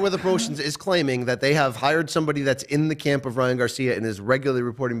Ellerby of Mayweather Promotions is claiming that they have hired somebody that's in the camp of Ryan Garcia and is regularly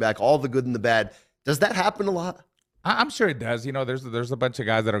reporting back all the good and the bad. Does that happen a lot? I'm sure it does. There's a bunch of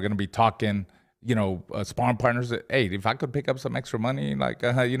guys that are going to be talking. Sparring partners that, hey, if I could pick up some extra money, like,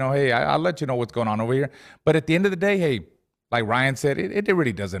 hey, I'll let you know what's going on over here. But at the end of the day, hey, like Ryan said, it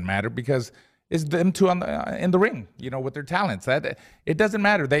really doesn't matter, because it's them two in the ring, with their talents. It doesn't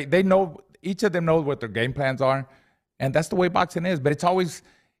matter. They know, each of them knows what their game plans are, and that's the way boxing is. But it's always,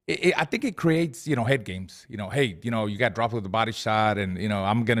 I think it creates, head games. Hey, you got dropped with a body shot, and,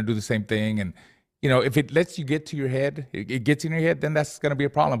 I'm going to do the same thing. And, if it lets you get to your head, it gets in your head, then that's going to be a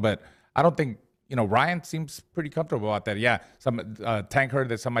problem. But I don't think, Ryan seems pretty comfortable about that. Yeah, some Tank heard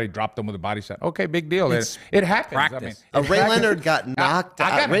that somebody dropped him with a body shot. Okay, big deal. It happens. Practice. I mean, Ray Leonard got knocked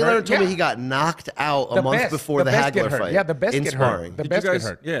out. Ray Leonard told me he got knocked out a month before the Hagler fight. Yeah, the best in get sparring. hurt. The best get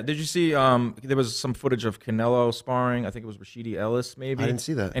hurt. Yeah, did you see there was some footage of Canelo sparring? I think it was Rashidi Ellis, maybe. I didn't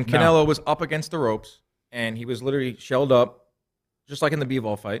see that. And Canelo was up against the ropes, and he was literally shelled up, just like in the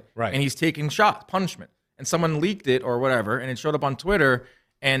Bivol fight. Right. And he's taking shots, punishment. And someone leaked it or whatever, and it showed up on Twitter.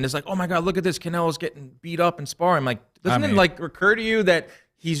 And it's like, oh my God, look at this. Canelo's getting beat up in sparring. I'm like, doesn't it occur to you that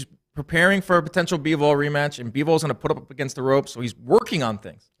he's preparing for a potential Bivol rematch, and Bivol's going to put up against the ropes, so he's working on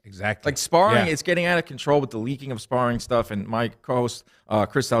things. Exactly. Like sparring, it's getting out of control with the leaking of sparring stuff. And my co-host,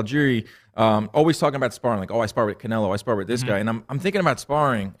 Chris Algieri, always talking about sparring. Like, I spar with Canelo, I spar with this guy. And I'm thinking about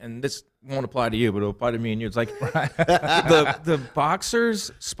sparring, and this won't apply to you, but it'll apply to me and you. It's like the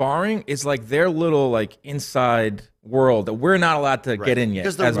boxers sparring is like their little inside world that we're not allowed to get in yet.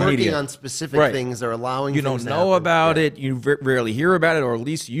 Because they're as working media. On specific things. They're allowing you things don't to know happen. about it. You rarely hear about it, or at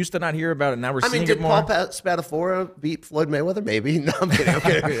least you used to not hear about it. Now we're seeing it more. Did Paul Spadafora beat Floyd Mayweather? Maybe. No, I'm kidding.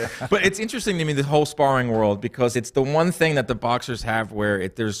 Okay. But it's interesting to me, this whole sparring world, because it's the one thing that the boxers have where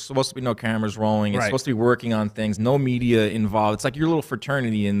there's supposed to be no cameras rolling. It's supposed to be working on things, no media involved. It's like your little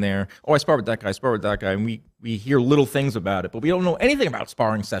fraternity in there. Oh, I spar with that guy, I spar with that guy. And we hear little things about it, but we don't know anything about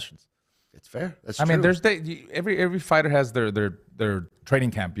sparring sessions. It's fair. That's true. I mean, there's every fighter has their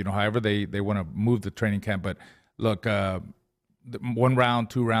training camp. However they want to move the training camp. But look, 1 round,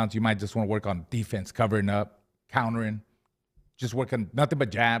 2 rounds, you might just want to work on defense, covering up, countering, just working nothing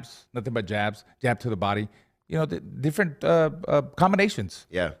but jabs, jab to the body. The different combinations.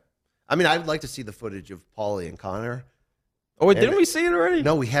 Yeah. I mean, I'd like to see the footage of Paulie and Connor. Oh, didn't we see it already?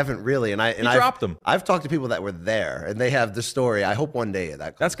 No, we haven't really. And He dropped them. I've talked to people that were there, and they have the story. I hope one day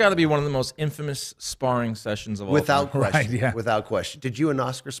that's got to be one of the most infamous sparring sessions of all without time. question. Right, yeah. Without question. Did you and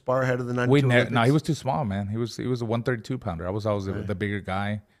Oscar spar ahead of the 92 Olympics? No, he was too small, man. He was a 132 pounder. I was always the bigger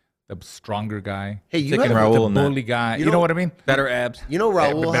guy, the stronger guy. Hey, you Taking had Raul the bully guy. You know what I mean? Better abs.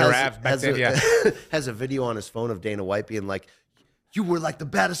 Raul better abs back then, has a video on his phone of Dana White being like, you were like the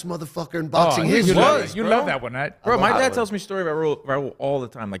baddest motherfucker in boxing you history. love that one, right? Bro, my dad tells me a story about Raul all the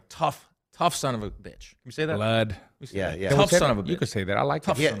time. Like, tough son of a bitch. Can you say that? Blood. Yeah. Tough son of a bitch. You could say that. I like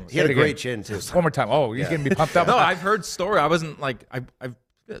He had a great chin, too. One more time. Oh, you're getting me pumped up. No, I've heard story. I wasn't like, I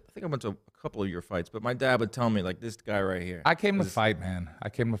think I went to a couple of your fights, but my dad would tell me, like, this guy right here. I came to fight, man.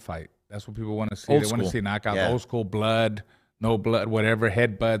 That's what people want to see. Old They want to school. see knockouts, Yeah. old school, blood, no blood, whatever,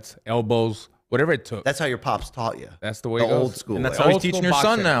 headbutts, elbows, whatever it took. That's how your pops taught you. That's the way the it goes. old school And that's way. how he's Old school teaching your son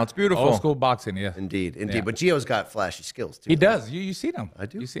boxing. now. It's beautiful. Old school boxing, yeah. Indeed. Yeah. But Gio's got flashy skills, too. He does. You see him. I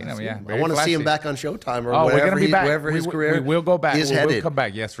do. You see I him, see yeah. him. I Very want to see him flashy. back on Showtime or Oh, we're wherever, gonna be back. wherever his career We will go back. is We headed. will come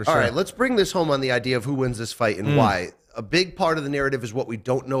back, yes, for sure. All right, let's bring this home on the idea of who wins this fight and why. A big part of the narrative is what we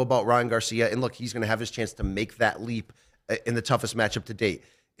don't know about Ryan Garcia. And look, he's going to have his chance to make that leap in the toughest matchup to date.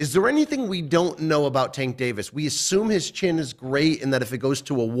 Is there anything we don't know about Tank Davis? We assume his chin is great and that if it goes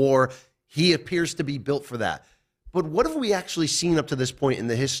to a war, he appears to be built for that. But what have we actually seen up to this point in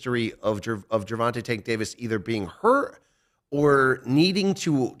the history of Gervonta Tank Davis either being hurt or needing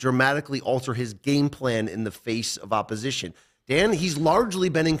to dramatically alter his game plan in the face of opposition. Dan, he's largely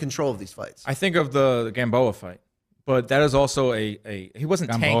been in control of these fights. I think of the Gamboa fight, but that is also he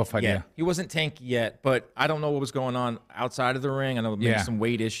wasn't Gamboa tanked yet. yeah. He wasn't tanked yet, but I don't know what was going on outside of the ring. I know maybe some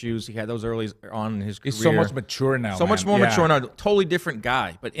weight issues. He had those early on in his career. He's so much mature now. So much more mature now. Totally different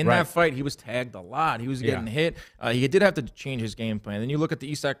guy. But in that fight, he was tagged a lot. He was getting hit. He did have to change his game plan. Then you look at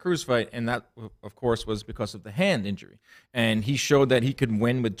the Isak Cruz fight, and that, of course, was because of the hand injury. And he showed that he could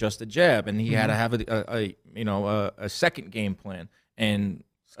win with just a jab, and he had to have a second game plan and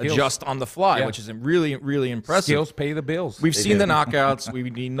adjust on the fly, which is really, really impressive. Skills pay the bills. We've seen the knockouts.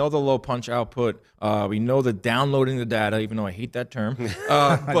 We know the low punch output. We know the downloading the data, even though I hate that term.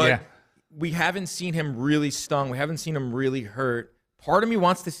 But we haven't seen him really stung. We haven't seen him really hurt. Part of me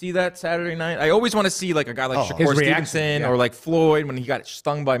wants to see that Saturday night. I always want to see like a guy like Shakur Stevenson or like Floyd when he got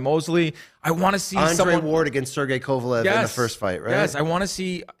stung by Mosley. I want to see Andre Ward against Sergey Kovalev in the first fight, right? Yes, I want to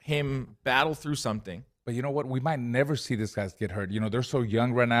see him battle through something. But you know what? We might never see these guys get hurt. You know, they're so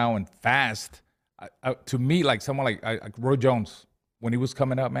young right now and fast. To me, like someone like Roy Jones, when he was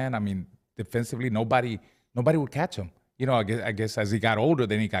coming up, man, I mean, defensively, nobody would catch him. You know, I guess as he got older,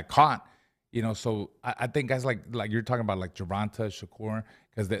 then he got caught. You know, so I think guys like you're talking about, like Gervonta, Shakur,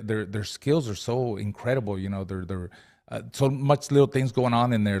 because their skills are so incredible. You know, they're so much little things going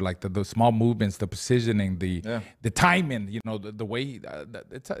on in there, like the small movements, the positioning, the timing. You know, the way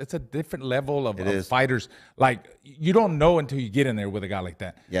it's a different level of fighters. Like you don't know until you get in there with a guy like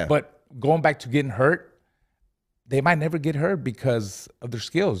that. Yeah. But going back to getting hurt, they might never get hurt because of their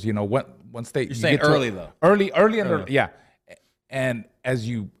skills. You know, once they you're saying early though, early yeah. And as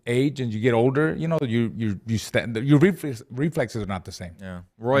you age and you get older, you know, you stand, your reflexes are not the same. Yeah,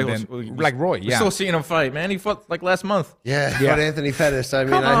 Roy We're still seeing him fight, man. He fought like last month. Yeah. But Anthony Pettis. I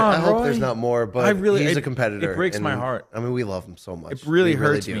mean, I hope there's not more, but he's a competitor. It breaks my heart. I mean, we love him so much. It really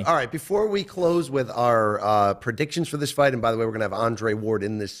hurts me. All right, before we close with our predictions for this fight, and by the way, we're gonna have Andre Ward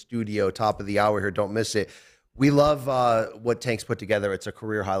in this studio, top of the hour here. Don't miss it. We love what Tank's put together. It's a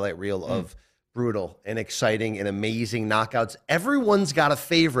career highlight reel of brutal and exciting and amazing knockouts. Everyone's got a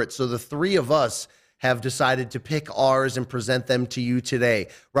favorite, so the three of us have decided to pick ours and present them to you today.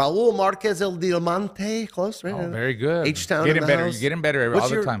 Raul Marquez El Diamante, close, right? Oh, very good. H-Town getting in the better. house. You're getting better all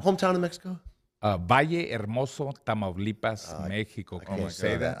the time. What's your hometown in Mexico? Valle Hermoso, Tamaulipas, Mexico. I can't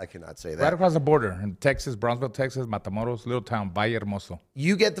say that. I cannot say that. Right across the border in Texas, Brownsville, Texas, Matamoros, little town, Valle Hermoso.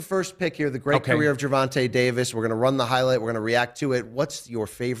 You get the first pick here, the great career of Gervonta Davis. We're going to run the highlight. We're going to react to it. What's your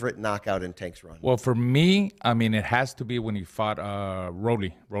favorite knockout in Tank's run? Well, for me, I mean, it has to be when he fought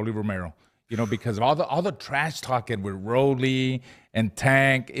Rolly Romero. You know, because of all the trash talking with Rolly and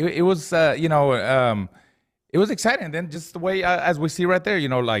Tank. It was, it was exciting. And then just the way, as we see right there, you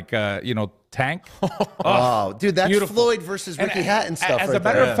know, like, Tank. Oh, dude, that's beautiful. Floyd versus Ricky Hatton stuff. As a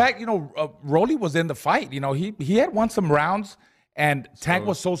matter of fact, you know, Rolly was in the fight. You know, he had won some rounds, and Tank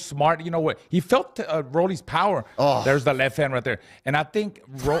was so smart. You know what? He felt Rolly's power. Oh. There's the left hand right there. And I think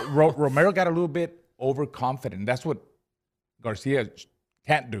Romero got a little bit overconfident. That's what Garcia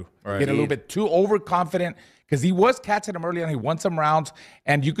can't do. Right. Get a little bit too overconfident because he was catching him early on. He won some rounds,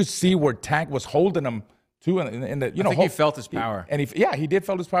 and you could see where Tank was holding him. Too, in the, you know, I think he felt his power, and he did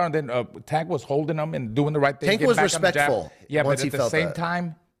feel his power. And then Tank was holding him and doing the right thing. Tank was respectful. Yeah, but at the same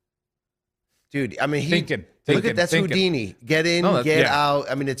time, dude, I mean, look at that's Houdini. Get in, get out.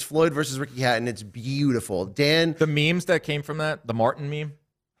 I mean, it's Floyd versus Ricky Hatton. It's beautiful. Dan, the memes that came from that, the Martin meme,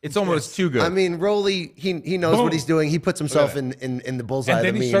 it's almost too good. I mean, Rolly, he knows what he's doing. He puts himself in the bullseye of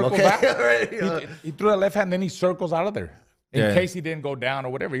the meme. Circles back. He threw a left hand, and then he circles out of there. In case he didn't go down or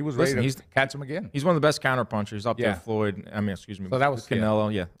whatever, he was ready to catch him again. He's one of the best counter punchers up there. Floyd. I mean, excuse me. So that was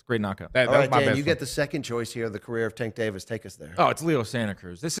Canelo. Yeah, it's a great knockout. All right, Dan, you get the second choice here. The career of Tank Davis. Take us there. Oh, it's Leo Santa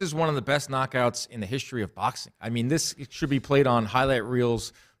Cruz. This is one of the best knockouts in the history of boxing. I mean, this should be played on highlight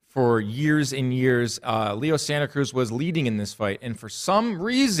reels for years and years. Leo Santa Cruz was leading in this fight, and for some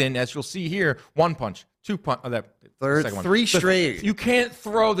reason, as you'll see here, one punch, two punch. Three straight. You can't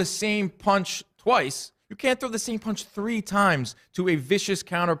throw the same punch twice. You can't throw the same punch 3 times to a vicious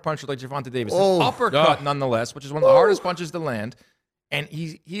counter puncher like Gervonta Davis. An uppercut, nonetheless, which is one of the hardest punches to land, and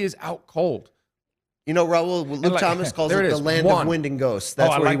he is out cold. You know, Raul, Luke Thomas calls it the land of wind and ghosts.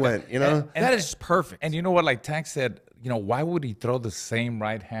 That's where he went, you know? And that is perfect. And you know what, like Tank said, you know, why would he throw the same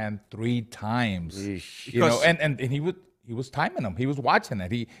right hand 3 times? Eesh. You know, and he was timing him. He was watching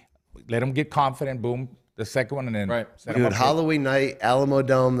it. He let him get confident, boom. The second one, and then Dude, Halloween night, Alamo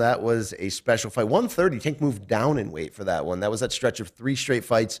Dome, that was a special fight. 130, Tank moved down in weight for that one. That was that stretch of 3 straight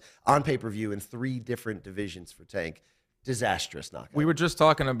fights on pay-per-view in 3 different divisions for Tank. Disastrous knockout. We were just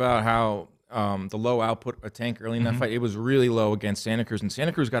talking about how the low output of Tank early in that fight. It was really low against Santa Cruz, and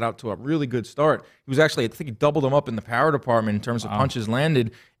Santa Cruz got out to a really good start. He was actually, I think he doubled him up in the power department in terms of punches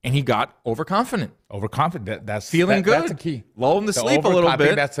landed, and he got overconfident. That's feeling good. That's a key. Lull him to sleep a little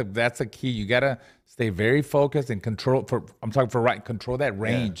bit. I think that's a key. You gotta stay very focused and control. Control that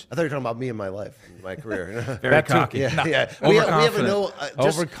range. Yeah. I thought you were talking about me in my life, in my career. Very cocky. Yeah. We have a no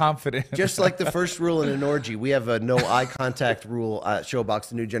overconfident. Just like the first rule in an orgy, we have a no eye contact rule at Showbox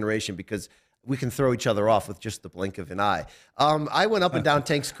The New Generation because we can throw each other off with just the blink of an eye. I went up and down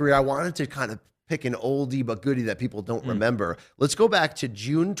Tank's career. I wanted to kind of pick an oldie but goodie that people don't remember. Let's go back to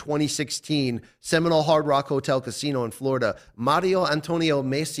June 2016, Seminole Hard Rock Hotel Casino in Florida. Mario Antonio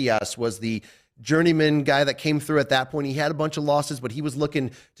Macias was the journeyman guy that came through at that point. He had a bunch of losses, but he was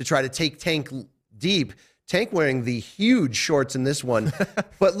looking to try to take Tank deep. Tank wearing the huge shorts in this one.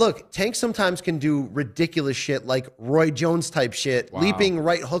 But look, Tank sometimes can do ridiculous shit like Roy Jones type shit, leaping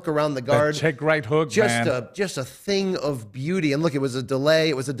right hook around the guard. That check right hook, just a thing of beauty. And look, it was a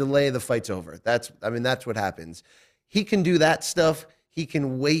delay. The fight's over. That's what happens. He can do that stuff. He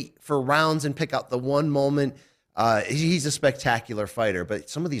can wait for rounds and pick out the one moment. He's a spectacular fighter, but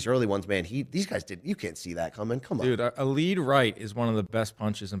some of these early ones, man, these guys you can't see that coming. Come on. Dude, a lead right is one of the best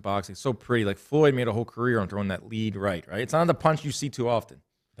punches in boxing. It's so pretty. Like Floyd made a whole career on throwing that lead right? It's not the punch you see too often.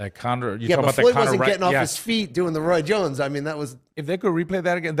 That counter. But Floyd wasn't getting off his feet doing the Roy Jones. I mean, that was. If they could replay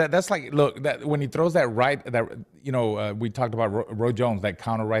that again, that's like, look, that when he throws that right, we talked about Roy Jones, that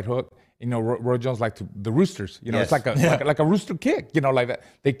counter right hook. Roy Jones like the roosters. It's like a rooster kick. Like that.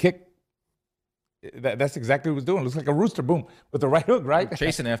 They kick. That's exactly what he was doing. It looks like a rooster, boom, with the right hook, right?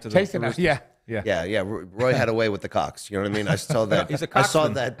 Chasing after the Chasing after, yeah. Roy had a way with the cocks. You know what I mean? I saw that. I saw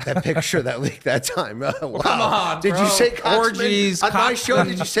that picture that leaked that time. Wow. Come on, did bro. You say Coxman? Orgies, on my show?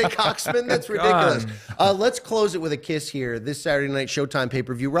 Did you say Coxman? That's ridiculous. Let's close it with a kiss here. This Saturday night Showtime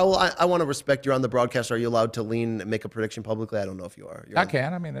pay-per-view. Raul, I want to respect you're on the broadcast. Are you allowed to lean and make a prediction publicly? I don't know if you are. I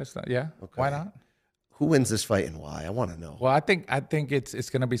can. I mean, that's not. Yeah. Okay. Why not? Who wins this fight and why? I want to know. Well, I think it's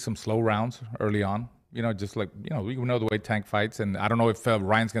going to be some slow rounds early on. Just like, we know the way Tank fights. And I don't know if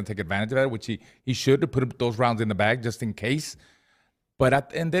Ryan's going to take advantage of that, which he should, to put those rounds in the bag just in case.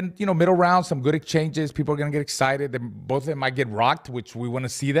 But and then, middle round, some good exchanges. People are going to get excited. Both of them might get rocked, which we want to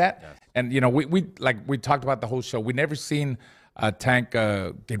see that. Yes. And, we talked about the whole show. We never seen Tank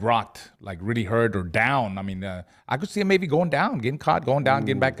get rocked, like really hurt or down. I mean, I could see him maybe going down, getting caught, going down,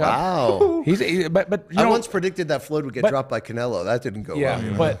 getting back up. Wow. But I once predicted that Floyd would get dropped by Canelo. That didn't go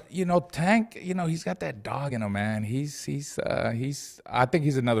well. But Tank, he's got that dog in him, man. I think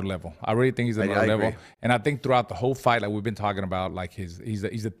he's another level. I really think he's another level. Agree. And I think throughout the whole fight, like we've been talking about, like he's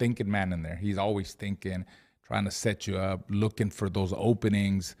a thinking man in there. He's always thinking, trying to set you up, looking for those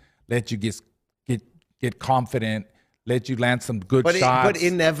openings, let you get confident. Let you land some good shots. But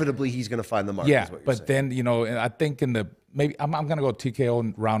inevitably, he's going to find the mark. Yeah, but saying. Then, I think I'm going to go TKO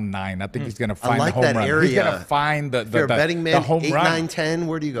in round 9. I think he's going to find the home run. Area. He's going to find the betting man, the home 8, run. 9, 10.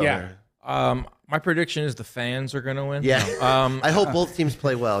 Where do you go there? My prediction is the fans are going to win. Yeah. I hope both teams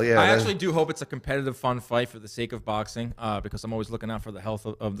play well. Yeah. I actually do hope it's a competitive, fun fight for the sake of boxing because I'm always looking out for the health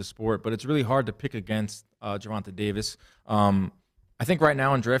of the sport. But it's really hard to pick against Gervonta Davis. I think right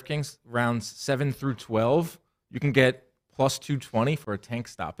now in DraftKings, rounds 7 through 12, you can get plus 220 for a Tank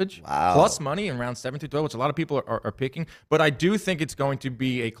stoppage. Wow. Plus money in round 7 through 12, which a lot of people are picking. But I do think it's going to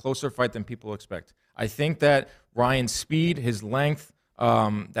be a closer fight than people expect. I think that Ryan's speed, his length,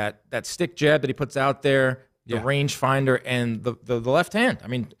 that stick jab that he puts out there, the range finder, and the left hand. I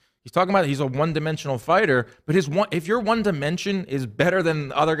mean, he's talking about he's a one-dimensional fighter, but if your one dimension is better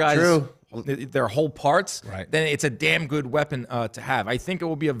than other guys' their whole parts, then it's a damn good weapon to have. I think it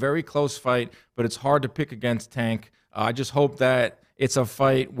will be a very close fight, but it's hard to pick against Tank. I just hope that it's a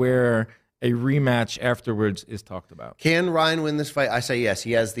fight where a rematch afterwards is talked about. Can Ryan win this fight? I say yes.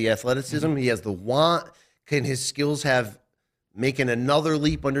 He has the athleticism. He has the want. Can his skills have making another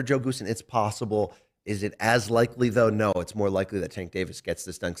leap under Joe Goossen? It's possible. Is it as likely, though? No, it's more likely that Tank Davis gets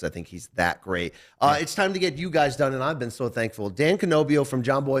this done because I think he's that great. It's time to get you guys done, and I've been so thankful. Dan Canobbio from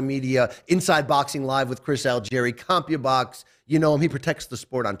John Boy Media, Inside Boxing Live with Chris Algieri, CompuBox. You know him. He protects the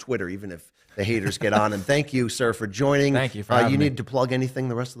sport on Twitter, even if the haters get on. And thank you, sir, for joining. Thank you for having me. You need to plug anything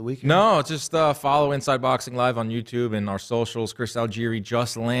the rest of the week? No, just follow Inside Boxing Live on YouTube and our socials. Chris Algieri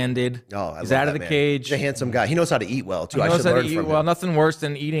just landed. He's out of the cage. He's a handsome guy. He knows how to eat well, too. He knows how to eat well. Nothing worse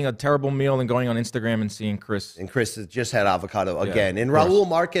than eating a terrible meal and going on Instagram and seeing Chris. And Chris has just had avocado again. And Raul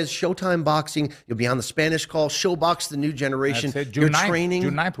Marquez, Showtime Boxing. You'll be on the Spanish call. Showbox, the new generation. June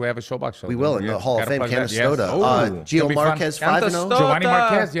 9th, we have a Showbox show. We will in the Hall of Fame, Canobbio. Gio Marquez,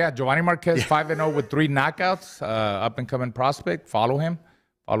 5-0. Giovanni Marquez, 5-0 with 3 knockouts. Up and coming prospect. Follow him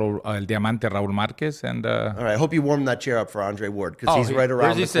follow El Diamante Raul Marquez. And all right, I hope you warm that chair up for Andre Ward because he's right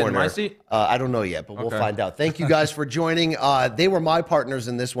around the corner. Where's he sitting? My seat? I don't know yet, but we'll find out. Thank you guys for joining. They were my partners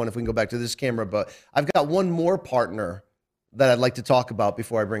in this one, if we can go back to this camera. But I've got one more partner that I'd like to talk about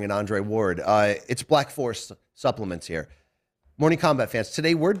before I bring in Andre Ward. It's Black Forest Supplements here. Morning Combat fans,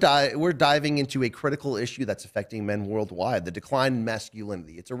 today we're diving into a critical issue that's affecting men worldwide, the decline in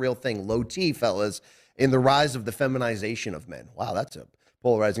masculinity. It's a real thing. Low T, fellas, in the rise of the feminization of men. Wow, that's a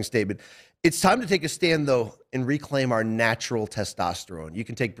polarizing statement. It's time to take a stand, though, and reclaim our natural testosterone. You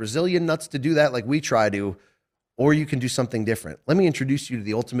can take Brazilian nuts to do that like we try to, or you can do something different. Let me introduce you to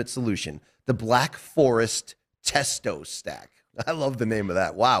the ultimate solution, the Black Forest Testo Stack. I love the name of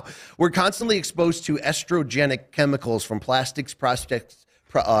that. Wow. We're constantly exposed to estrogenic chemicals from plastics, processed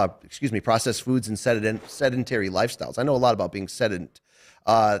foods, and sedentary lifestyles. I know a lot about being sedent.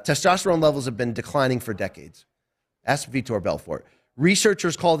 Testosterone levels have been declining for decades. Ask Vitor Belfort.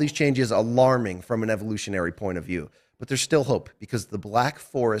 Researchers call these changes alarming from an evolutionary point of view, but there's still hope because the Black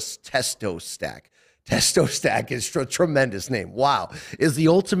Forest Testo Stack is a tremendous name. Wow. Is the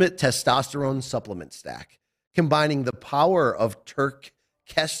ultimate testosterone supplement stack, combining the power of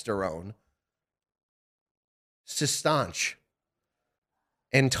turkesterone, Sistanch,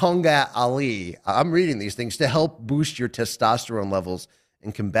 and Tonga Ali. I'm reading these things to help boost your testosterone levels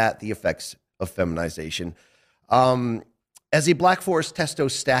and combat the effects of feminization. As a Black Forest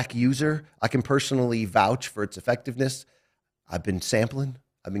Testo Stack user, I can personally vouch for its effectiveness. I've been sampling.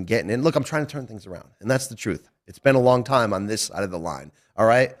 I've been getting in. Look, I'm trying to turn things around, and that's the truth. It's been a long time on this side of the line, all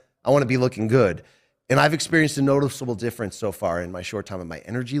right? I want to be looking good. And I've experienced a noticeable difference so far in my short time in my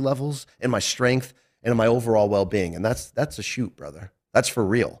energy levels, in my strength, and in my overall well-being. And that's a shoot, brother. That's for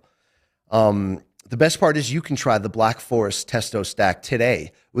real. The best part is you can try the Black Forest Testo Stack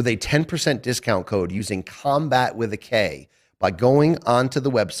today with a 10% discount code using Combat with a K by going onto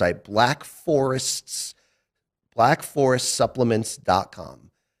the website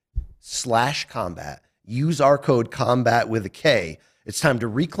blackforestsupplements.com/combat. Use our code Combat with a K. It's time to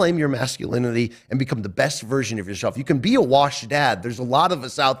reclaim your masculinity and become the best version of yourself. You can be a washed dad. There's a lot of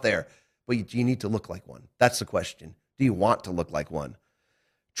us out there, but do you need to look like one? That's the question. Do you want to look like one?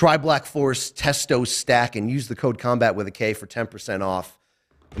 Try Black Forest Testo Stack and use the code Combat with a K for 10% off.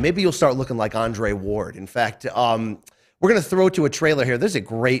 Maybe you'll start looking like Andre Ward. In fact, we're going to throw to a trailer here. There's a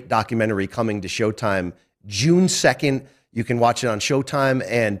great documentary coming to Showtime June 2nd. You can watch it on Showtime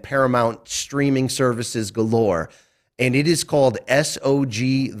and Paramount streaming services galore. And it is called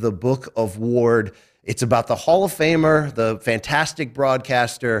SOG, The Book of Ward. It's about the Hall of Famer, the fantastic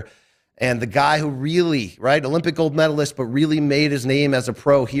broadcaster, and the guy who really, right, Olympic gold medalist, but really made his name as a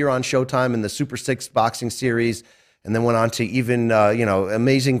pro here on Showtime in the Super 6 boxing series, and then went on to even,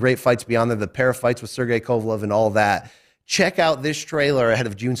 amazing, great fights beyond that, the pair of fights with Sergey Kovalev and all that. Check out this trailer ahead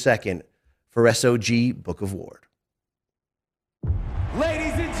of June 2nd for SOG, Book of Ward.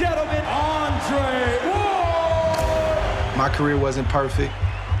 Ladies and gentlemen, Andre Ward! My career wasn't perfect.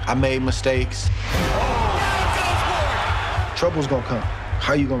 I made mistakes. Trouble's gonna come.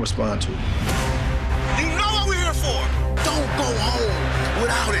 How you gonna respond to it? You know what we're here for. Don't go home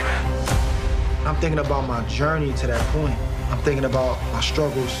without it. I'm thinking about my journey to that point. I'm thinking about my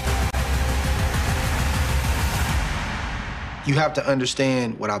struggles. You have to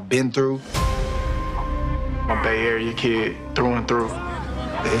understand what I've been through. I'm a Bay Area kid through and through.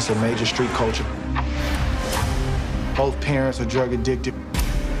 It's a major street culture. Both parents are drug addicted.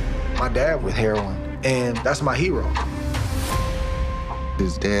 My dad with heroin, and that's my hero.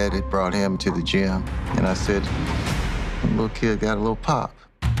 His dad had brought him to the gym, and I said, the little kid got a little pop.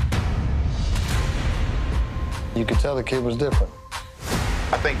 You could tell the kid was different.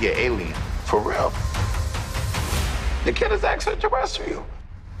 I think you're alien. For real. The kid is extraterrestrial.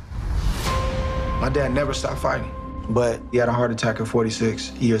 My dad never stopped fighting, but he had a heart attack at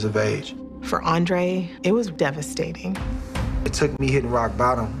 46 years of age. For Andre, it was devastating. It took me hitting rock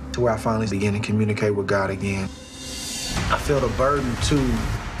bottom to where I finally began to communicate with God again. I feel the burden to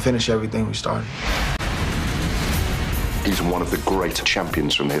finish everything we started. He's one of the great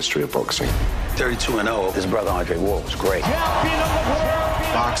champions from the history of boxing. 32-0. His brother Andre Ward was great.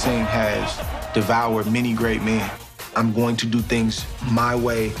 Boxing has devoured many great men. I'm going to do things my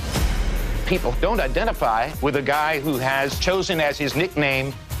way. People don't identify with a guy who has chosen as his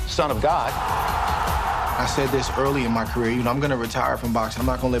nickname, Son of God. I said this early in my career, I'm gonna retire from boxing. I'm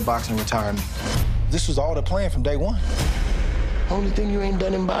not gonna let boxing retire me. This was all the plan from day one. Only thing you ain't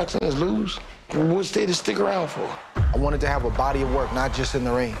done in boxing is lose. What's there to stick around for? I wanted to have a body of work, not just in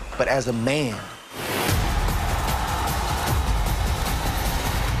the ring, but as a man.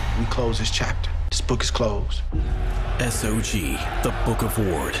 We close this chapter. This book is closed. SOG, The Book of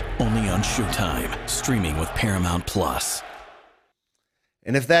Ward, only on Showtime, streaming with Paramount Plus.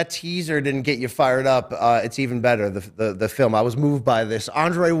 And if that teaser didn't get you fired up, it's even better, the film. I was moved by this.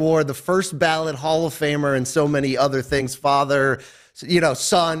 Andre Ward, the first ballot Hall of Famer, and so many other things. Father,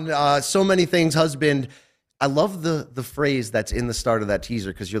 son, so many things, husband. I love the phrase that's in the start of that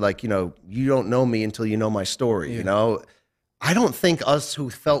teaser, because you're like, you don't know me until you know my story, I don't think us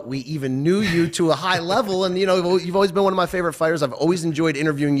who felt we even knew you to a high level, and you've always been one of my favorite fighters. I've always enjoyed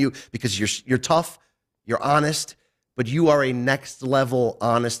interviewing you because you're tough, you're honest, but you are a next level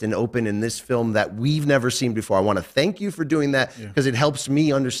honest and open in this film that we've never seen before. I want to thank you for doing that, because it helps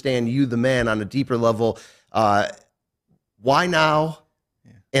me understand you, the man, on a deeper level. Why now?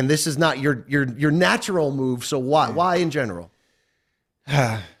 And this is not your natural move, so why in general?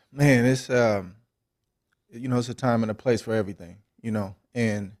 Man, it's it's a time and a place for everything,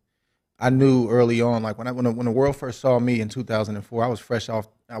 And I knew early on, like when the world first saw me in 2004, I was fresh off.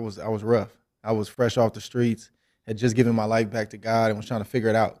 I was rough. I was fresh off the streets. Had just given my life back to God and was trying to figure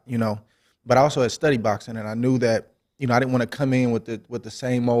it out, But I also had studied boxing, and I knew that I didn't want to come in with the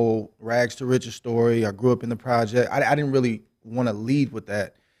same old rags to riches story. I grew up in the project. I didn't really want to lead with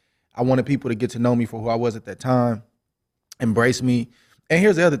that. I wanted people to get to know me for who I was at that time, embrace me. And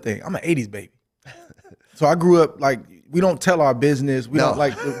here's the other thing: I'm an '80s baby. So I grew up like, we don't tell our business. We don't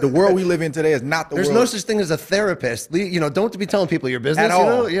like the world we live in today is not the world. There's no such thing as a therapist. Don't be telling people your business at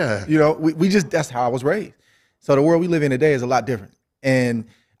all. Yeah. We just, that's how I was raised. So the world we live in today is a lot different. And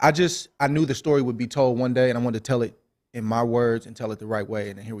I knew the story would be told one day, and I wanted to tell it in my words and tell it the right way.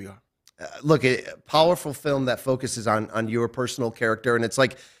 And then here we are. Look, a powerful film that focuses on your personal character. And it's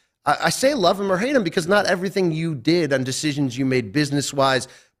like, I say love him or hate him, because not everything you did and decisions you made business-wise,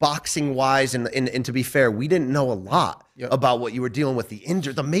 boxing-wise, and to be fair, we didn't know a lot about what you were dealing with,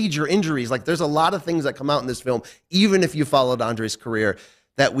 the major injuries. Like, there's a lot of things that come out in this film, even if you followed Andre's career,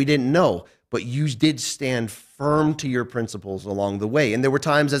 that we didn't know. But you did stand firm to your principles along the way. And there were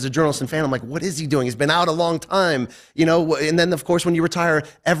times as a journalist and fan, I'm like, what is he doing? He's been out a long time, And then, of course, when you retire,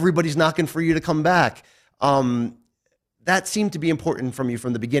 everybody's knocking for you to come back. That seemed to be important from you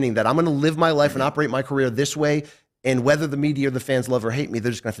from the beginning, that I'm going to live my life and operate my career this way, and whether the media or the fans love or hate me,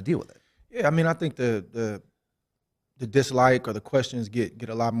 they're just going to have to deal with it. Yeah, I mean, I think the dislike or the questions get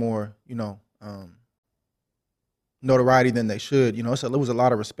a lot more, notoriety than they should. There was a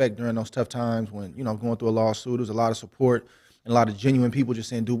lot of respect during those tough times when, going through a lawsuit. There was a lot of support and a lot of genuine people just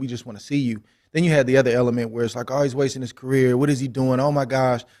saying, dude, we just want to see you. Then you had the other element where it's like, oh, he's wasting his career. What is he doing? Oh, my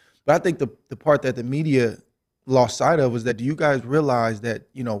gosh. But I think the part that the media lost sight of was that, do you guys realize that,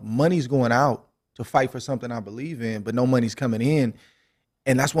 money's going out to fight for something I believe in, but no money's coming in?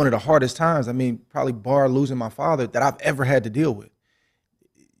 And that's one of the hardest times, probably bar losing my father, that I've ever had to deal with.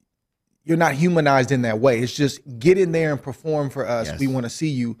 You're not humanized in that way. It's just get in there and perform for us. Yes. We want to see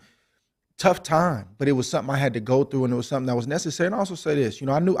you. Tough time, but it was something I had to go through, and it was something that was necessary. And I also say this,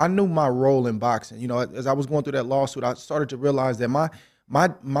 I knew my role in boxing. As I was going through that lawsuit, I started to realize that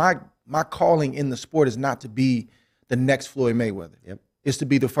my calling in the sport is not to be the next Floyd Mayweather. Yep. It's to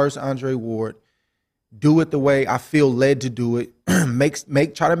be the first Andre Ward, do it the way I feel led to do it,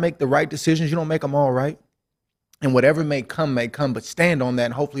 try to make the right decisions. You don't make them all right. And whatever may come, but stand on that,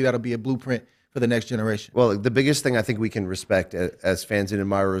 and hopefully that'll be a blueprint for the next generation. Well, the biggest thing I think we can respect as fans and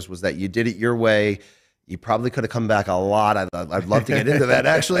admirers was that you did it your way. You probably could have come back a lot. I'd love to get into that,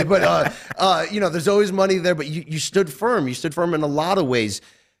 actually. But, there's always money there, but you stood firm. You stood firm in a lot of ways.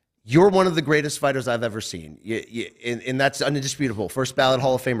 You're one of the greatest fighters I've ever seen, and that's indisputable. First ballot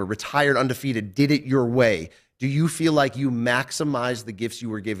Hall of Famer, retired undefeated, did it your way. Do you feel like you maximized the gifts you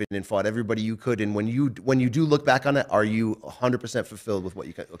were given and fought everybody you could? And when you do look back on it, are you 100% fulfilled with what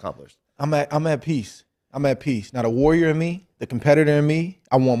you accomplished? I'm at peace. I'm at peace. Now, the warrior in me, the competitor in me,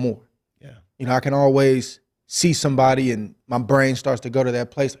 I want more. Yeah. I can always see somebody and my brain starts to go to that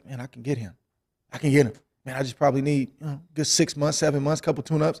place. Like, man, I can get him. Man, I just probably need good 6 months, 7 months, couple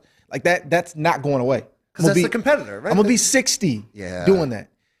tune-ups. Like that. That's not going away. Because that's the competitor, right? I'm going to be 60 doing that.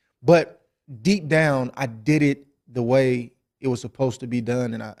 But deep down, I did it the way it was supposed to be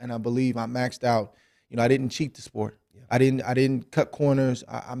done, and I believe I maxed out. I didn't cheat the sport. Yeah. I didn't cut corners.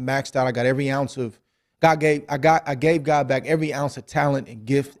 I maxed out. I got every ounce of I gave God back every ounce of talent and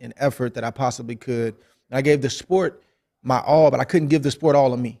gift and effort that I possibly could. And I gave the sport my all, but I couldn't give the sport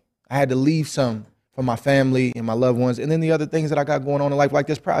all of me. I had to leave some for my family and my loved ones, and then the other things that I got going on in life, like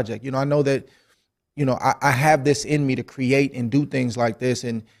this project. I know that, I have this in me to create and do things like this,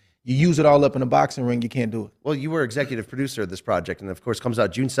 and you use it all up in a boxing ring, you can't do it. Well, you were executive producer of this project, and of course comes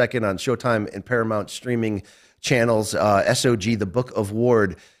out June 2nd on Showtime and Paramount streaming channels, SOG, The Book of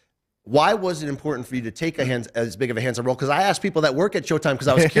Ward. Why was it important for you to take as big of a hands-on role? Because I asked people that work at Showtime because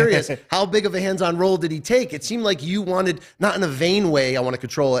I was curious, how big of a hands-on role did he take? It seemed like you wanted, not in a vain way, I want to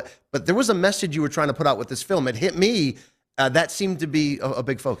control it, but there was a message you were trying to put out with this film. It hit me. That seemed to be a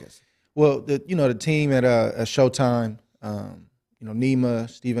big focus. Well, the team at Showtime, Nima,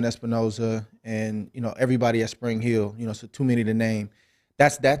 Steven Espinoza, and everybody at Spring Hill, so too many to name.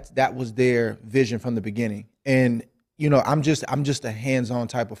 That was their vision from the beginning. And I'm just a hands-on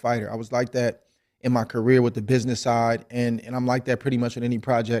type of fighter. I was like that in my career with the business side, and I'm like that pretty much in any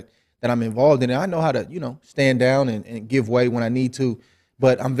project that I'm involved in. And I know how to, stand down and give way when I need to,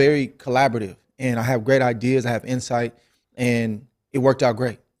 but I'm very collaborative, and I have great ideas, I have insight, and it worked out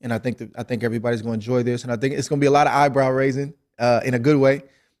great. And I think everybody's going to enjoy this, and I think it's going to be a lot of eyebrow raising in a good way.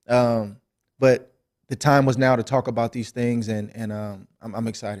 But the time was now to talk about these things, and I'm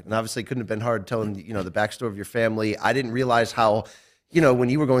excited. And obviously, it couldn't have been hard telling the backstory of your family. I didn't realize how, when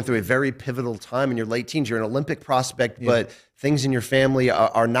you were going through a very pivotal time in your late teens, you're an Olympic prospect, but things in your family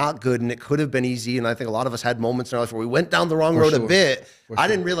are not good, and it could have been easy. And I think a lot of us had moments in our life where we went down the wrong road a bit. I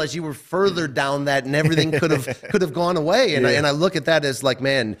didn't realize you were further down that, and everything could have gone away. And I look at that as like,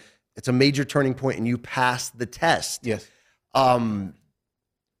 man, it's a major turning point, and you passed the test. Yes.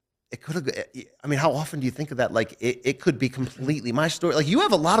 It could have, I mean, how often do you think of that? Like, it could be completely my story. Like, you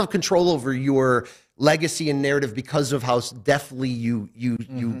have a lot of control over your legacy and narrative because of how deftly you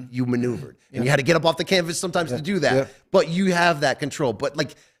maneuvered. And you had to get up off the canvas sometimes to do that. But you have that control. But,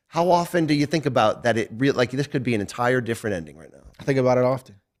 like, how often do you think about that? Like, this could be an entire different ending right now. I think about it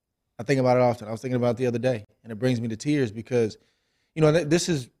often. I was thinking about it the other day, and it brings me to tears because, this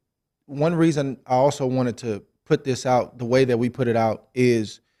is one reason I also wanted to put this out the way that we put it out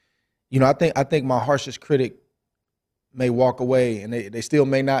is, I think my harshest critic may walk away, and they still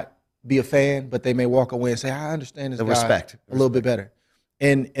may not be a fan, but they may walk away and say, I understand this guy a little bit better.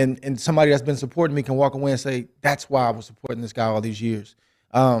 And somebody that's been supporting me can walk away and say, that's why I was supporting this guy all these years.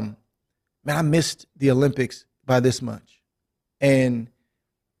 Man, I missed the Olympics by this much. And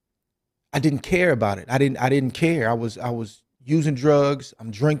I didn't care about it. I didn't care. I was using drugs, I'm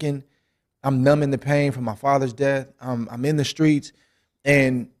drinking, I'm numbing the pain from my father's death, I'm in the streets,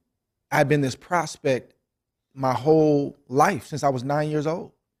 and I've been this prospect my whole life since I was 9 years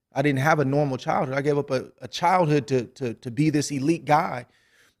old. I didn't have a normal childhood. I gave up a childhood to be this elite guy,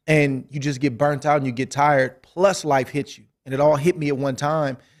 and you just get burnt out and you get tired, plus life hits you. And it all hit me at one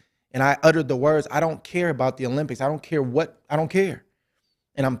time, and I uttered the words, I don't care about the Olympics. I don't care.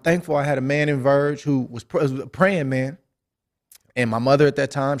 And I'm thankful I had a man in Verge who was a praying man, and my mother at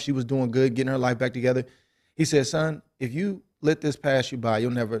that time, she was doing good, getting her life back together. He said, son, if you let this pass you by,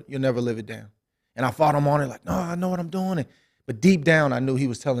 you'll never live it down. And I fought him on it like, no, I know what I'm doing. But deep down, I knew he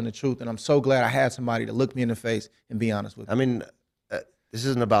was telling the truth. And I'm so glad I had somebody to look me in the face and be honest with me. I mean, this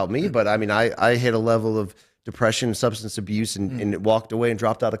isn't about me, but I mean, I hit a level of depression, substance abuse, and walked away and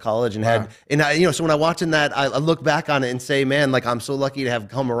dropped out of college and so when I watching that, I look back on it and say, man, like, I'm so lucky to have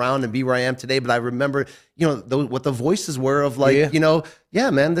come around and be where I am today. But I remember, what the voices were of like, yeah,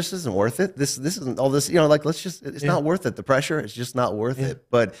 man, this isn't worth it. This isn't all this, like, it's not worth it. The pressure, it's just not worth it.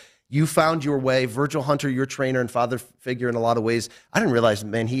 But you found your way. Virgil Hunter, your trainer and father figure in a lot of ways. I didn't realize,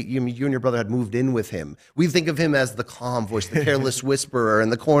 man, you and your brother had moved in with him. We think of him as the calm voice, the careless whisperer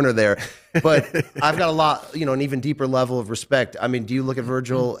in the corner there. But I've got a lot, an even deeper level of respect. I mean, do you look at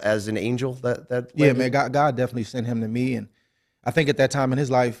Virgil as an angel? Yeah, man, God definitely sent him to me. And I think at that time in his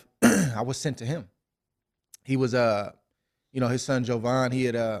life, I was sent to him. He was, his son, Gervonta, he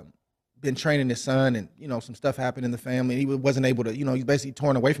had been training his son, and some stuff happened in the family. He wasn't able to, he's basically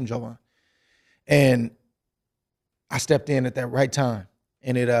torn away from Gervonta. And I stepped in at that right time,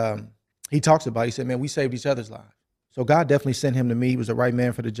 and he talks about it. He said, man, we saved each other's lives. So God definitely sent him to me. He was the right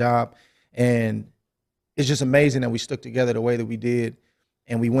man for the job, and it's just amazing that we stuck together the way that we did,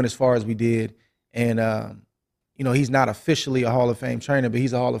 and we went as far as we did. And he's not officially a Hall of Fame trainer, but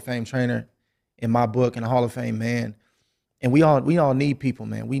he's a Hall of Fame trainer in my book, and a Hall of Fame man. And we all need people,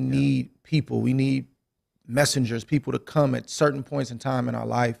 man. We need people. We need messengers, people to come at certain points in time in our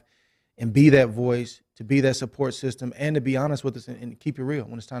life and be that voice, to be that support system, and to be honest with us and keep it real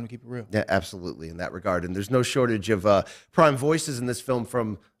when it's time to keep it real. Yeah, absolutely, in that regard. And there's no shortage of prime voices in this film,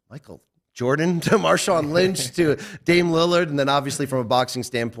 from Michael Jordan to Marshawn Lynch to Dame Lillard, and then obviously from a boxing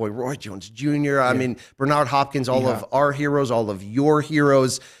standpoint, Roy Jones Jr., I mean, Bernard Hopkins, all of our heroes, all of your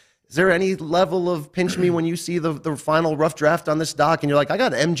heroes. Is there any level of pinch me when you see the final rough draft on this doc and you're like, I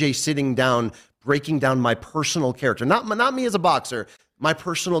got MJ sitting down, breaking down my personal character, not me as a boxer, my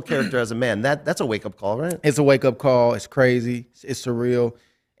personal character as a man? That's a wake-up call, right? It's a wake-up call. It's crazy. It's surreal.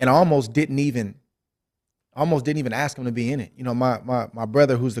 And I almost didn't even I almost didn't even ask him to be in it. You know, my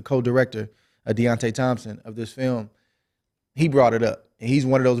brother, who's the co-director, Deontay Thompson, of this film, he brought it up. And he's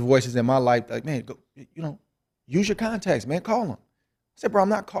one of those voices in my life, like, man, go, you know, use your contacts, man, call him. I said, bro, I'm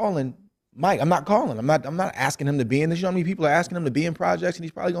not calling Mike. I'm not calling. I'm not asking him to be in this. You know how many people are asking him to be in projects, and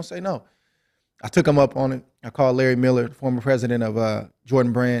he's probably gonna say no. I took him up on it. I called Larry Miller, former president of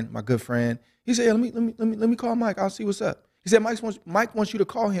Jordan Brand, my good friend. He said, yeah, let me call Mike. I'll see what's up. He said, Mike wants you to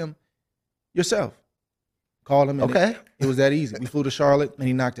call him yourself. Called him. And it was that easy. We flew to Charlotte, and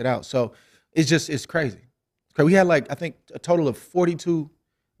he knocked it out. So it's crazy. We had I think a total of 42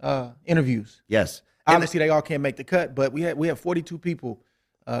 interviews. Yes. Obviously, they all can't make the cut, but we had 42 people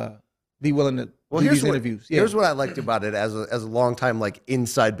be willing to do these interviews. Here's what I liked about it as a longtime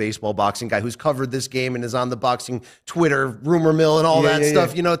inside baseball boxing guy who's covered this game and is on the boxing Twitter rumor mill and all that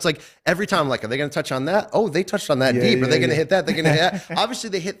stuff. You know, it's like every time, are they going to touch on that? Oh, they touched on that deep. Are they going to hit that? They're going to hit that. Obviously,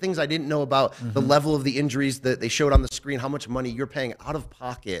 they hit things I didn't know about, the level of the injuries that they showed on the screen, how much money you're paying out of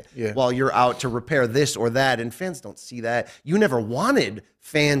pocket while you're out to repair this or that. And fans don't see that. You never wanted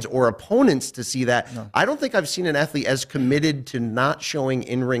fans or opponents to see that. No. I don't think I've seen an athlete as committed to not showing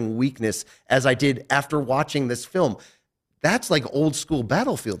in-ring weakness as I did after watching this film. That's like old school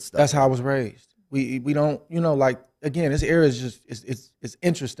battlefield stuff. That's how I was raised. We don't, again, this era is just it's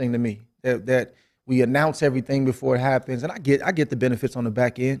interesting to me that we announce everything before it happens, and I get the benefits on the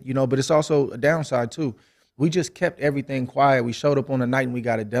back end, but it's also a downside too. We just kept everything quiet. We showed up on the night and we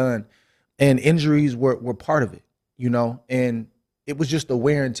got it done, and injuries were part of it, and it was just the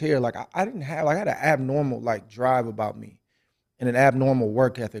wear and tear. I had an abnormal drive about me and an abnormal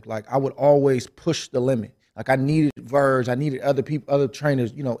work ethic. I would always push the limit. I needed Verge, I needed other people, other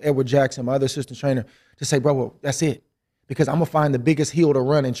trainers, Edward Jackson, my other assistant trainer, to say, bro, well, that's it. Because I'm gonna find the biggest hill to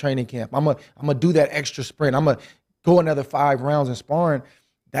run in training camp. I'm gonna do that extra sprint. I'm gonna go another 5 rounds in sparring.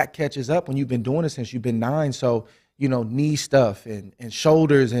 That catches up when you've been doing it since you've been 9. So, knee stuff and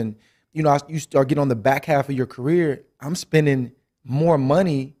shoulders and, you start getting on the back half of your career, I'm spending more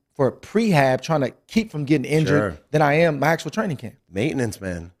money for prehab trying to keep from getting injured than I am my actual training camp. Maintenance,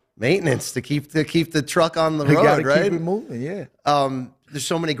 man. Maintenance to keep the truck on the road, right? Keep it moving, yeah. There's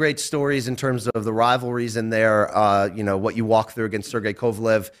so many great stories in terms of the rivalries in there, what you walk through against Sergey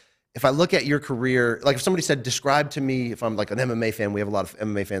Kovalev. If I look at your career, if somebody said, describe to me, if I'm an MMA fan, we have a lot of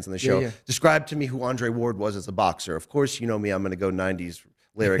MMA fans on the show, describe to me who Andre Ward was as a boxer. Of course, you know me, I'm going to go 90s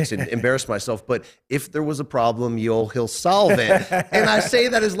lyrics and embarrass myself, but if there was a problem, he'll solve it. And I say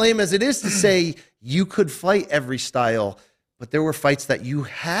that as lame as it is to say you could fight every style, but there were fights that you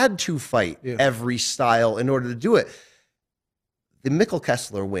had to fight every style in order to do it. The Mikkel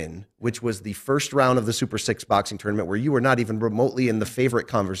Kessler win, which was the first round of the Super 6 boxing tournament where you were not even remotely in the favorite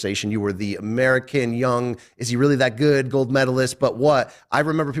conversation. You were the American young, is he really that good, gold medalist, but what? I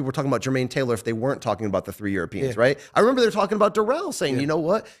remember people were talking about Jermaine Taylor if they weren't talking about the 3 Europeans, right? I remember they were talking about Darrell saying, you know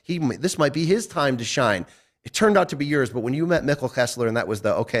what? This might be his time to shine. It turned out to be yours, but when you met Mikkel Kessler and that was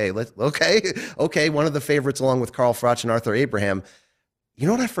the, one of the favorites along with Carl Froch and Arthur Abraham, you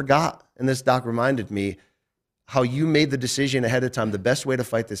know what I forgot? And this doc reminded me, how you made the decision ahead of time. The best way to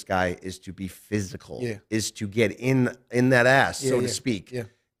fight this guy is to be physical, is to get in that ass, so to speak. Yeah.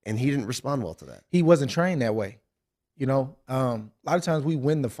 And he didn't respond well to that. He wasn't trained that way. A lot of times we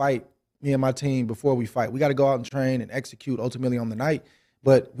win the fight, me and my team, before we fight. We got to go out and train and execute ultimately on the night.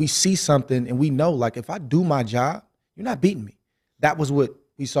 But we see something and we know, if I do my job, you're not beating me. That was what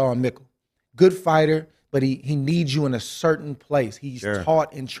we saw in Mikkel. Good fighter, but he needs you in a certain place. He's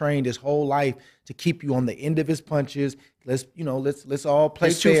taught and trained his whole life to keep you on the end of his punches. Let's all play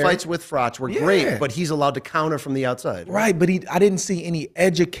his fair. 2 fights with Froch were great, but he's allowed to counter from the outside. Right, but I didn't see any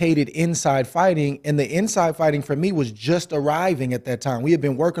educated inside fighting, and the inside fighting for me was just arriving at that time. We had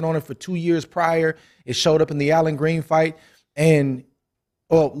been working on it for 2 years prior. It showed up in the Alan Green fight, and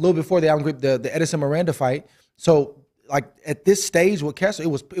a little before the Alan Green, the Edison Miranda fight. So, at this stage with Kessler,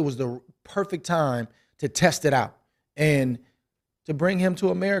 it was the perfect time to test it out and to bring him to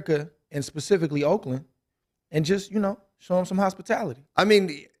America and specifically Oakland and just, show him some hospitality. I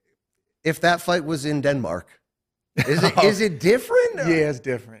mean, if that fight was in Denmark, is it different? Yeah, it's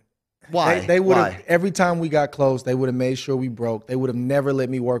different. Why? They would have, every time we got close, they would have made sure we broke. They would have never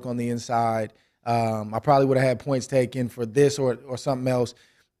let me work on the inside. I probably would have had points taken for this or something else.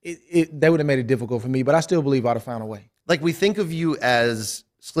 They would have made it difficult for me, but I still believe I'd have found a way. We think of you as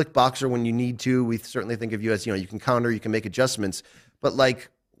slick boxer when you need to. We certainly think of you as, you can counter, you can make adjustments. But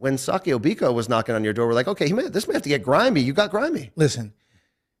when Saki Obika was knocking on your door, we're like, okay, this may have to get grimy. You got grimy. Listen,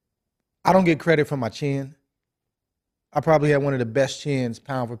 I don't get credit for my chin. I probably had one of the best chins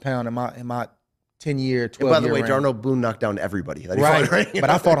pound for pound in my 10-year, 12-year. By the way, Darno Boone knocked down everybody that he right. fought, right? But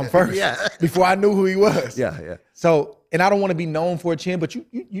I fought him first before I knew who he was. Yeah. So, and I don't want to be known for a chin, but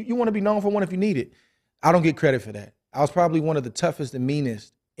you want to be known for one if you need it. I don't get credit for that. I was probably one of the toughest and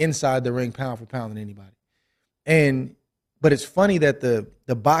meanest inside the ring, pound for pound, than anybody. But it's funny that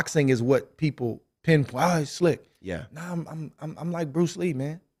the boxing is what people pinpoint. Oh, he's slick. Yeah. Nah, I'm like Bruce Lee,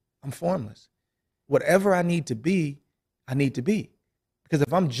 man. I'm formless. Whatever I need to be, I need to be. Because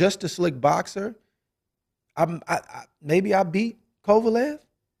if I'm just a slick boxer, maybe I beat Kovalev,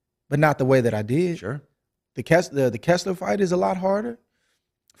 but not the way that I did. Sure. The Kessler fight is a lot harder.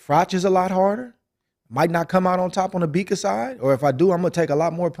 Froch is a lot harder. Might not come out on top on the Bika side, or if I do, I'm gonna take a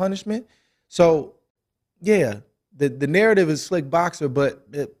lot more punishment. So, yeah, the narrative is slick boxer, but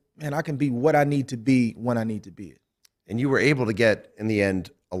man, I can be what I need to be when I need to be it. And you were able to get, in the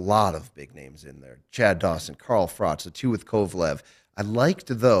end, a lot of big names in there. Chad Dawson, Carl Froch, the two with Kovalev. I liked,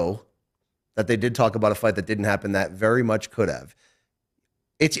 though, that they did talk about a fight that didn't happen that very much could have.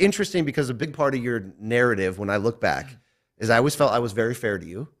 It's interesting because a big part of your narrative, when I look back, is I always felt I was very fair to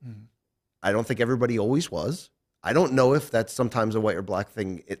you. Mm-hmm. I don't think everybody always was. I don't know if that's sometimes a white or black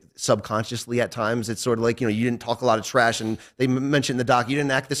thing. Subconsciously, at times, it's sort of like, you didn't talk a lot of trash, and they mentioned in the doc, you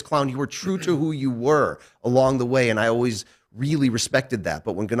didn't act this clown. You were true to who you were along the way, and I always really respected that.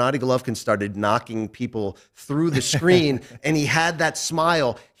 But when Gennady Golovkin started knocking people through the screen and he had that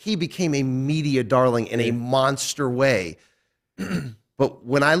smile, he became a media darling in a monster way. But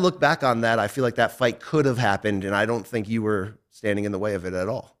when I look back on that, I feel like that fight could have happened, and I don't think you were standing in the way of it at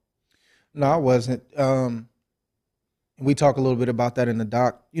all. No, I wasn't. We talk a little bit about that in the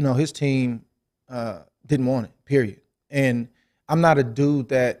doc. His team didn't want it, period. And I'm not a dude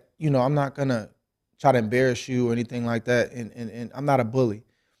that, I'm not going to try to embarrass you or anything like that. And I'm not a bully,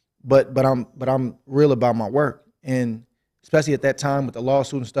 but I'm real about my work. And especially at that time with the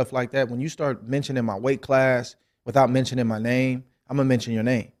lawsuit and stuff like that, when you start mentioning my weight class without mentioning my name, I'm going to mention your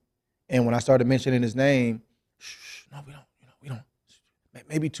name. And when I started mentioning his name, no, we don't.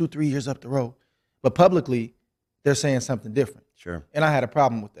 Maybe 2-3 years up the road. But publicly, they're saying something different. Sure. And I had a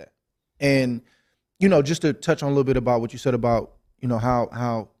problem with that. And, just to touch on a little bit about what you said about,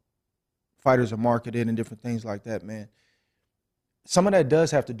 how fighters are marketed and different things like that, man. Some of that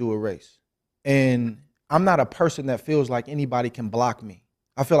does have to do with race. And I'm not a person that feels like anybody can block me.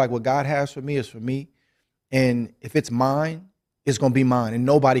 I feel like what God has for me is for me. And if it's mine, it's going to be mine. And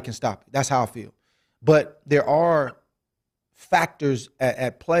nobody can stop it. That's how I feel. But there are factors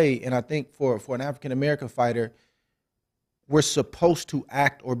at play. And I think for an African-American fighter, we're supposed to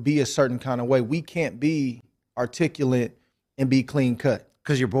act or be a certain kind of way. We can't be articulate and be clean cut.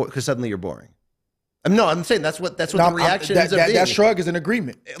 Because suddenly you're boring. No, I'm saying that's what the reaction is. That shrug is an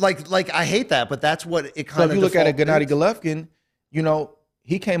agreement. Like I hate that, but that's what it kind of. So if you look at a Gennady Golovkin,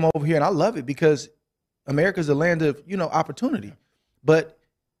 he came over here, and I love it because America's a land of opportunity. But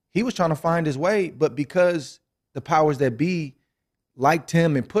he was trying to find his way, but because the powers that be liked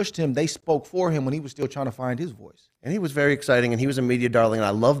him and pushed him, they spoke for him when he was still trying to find his voice. And he was very exciting, and he was a media darling, and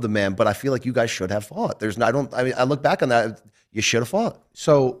I love the man. But I feel like you guys should have fought. I look back on that. You should have fought.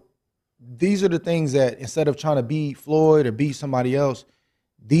 So these are the things that, instead of trying to beat Floyd or beat somebody else,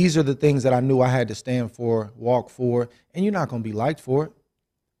 these are the things that I knew I had to stand for, walk for, and you're not going to be liked for it,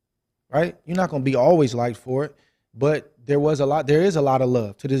 right? You're not going to be always liked for it, but there is a lot of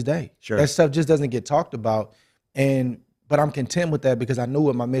love to this day. Sure. That stuff just doesn't get talked about, but I'm content with that because I knew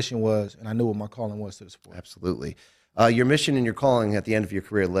what my mission was and I knew what my calling was to the sport. Absolutely. Your mission and your calling at the end of your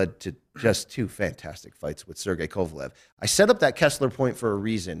career led to just 2 fantastic fights with Sergey Kovalev. I set up that Kessler point for a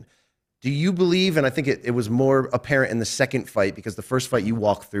reason. Do you believe, and I think it was more apparent in the second fight, because the first fight you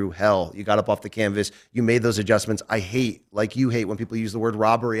walked through hell. You got up off the canvas. You made those adjustments. I hate, like you hate, when people use the word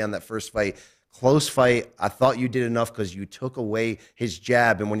robbery on that first fight. Close fight. I thought you did enough because you took away his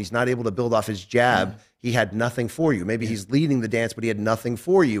jab, and when he's not able to build off his jab, he had nothing for you. Maybe he's leading the dance, but he had nothing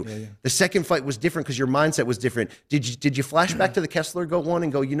for you. The second fight was different because your mindset was different. Did you flash back to the Kessler one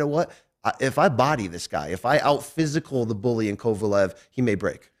and go, you know what? If I body this guy, if I out-physical the bully in Kovalev, he may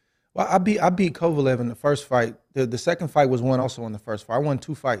break. Well, I beat Kovalev in the first fight. The second fight was won also in the first fight. I won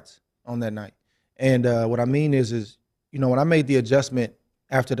 2 fights on that night. And what I mean is when I made the adjustment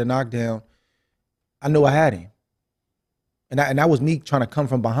after the knockdown, I knew I had him. And that was me trying to come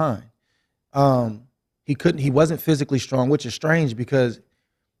from behind. He wasn't physically strong, which is strange because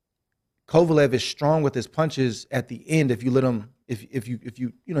Kovalev is strong with his punches at the end if you let him, if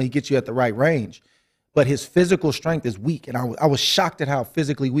he gets you at the right range. But his physical strength is weak, and I was shocked at how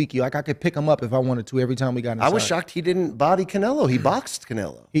physically weak he. Like I could pick him up if I wanted to every time we got inside. I was shocked he didn't body Canelo. He boxed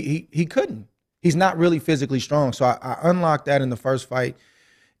Canelo. He couldn't. He's not really physically strong. So I unlocked that in the first fight,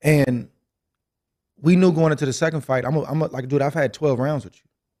 and we knew going into the second fight, I'm like, dude, I've had 12 rounds with you.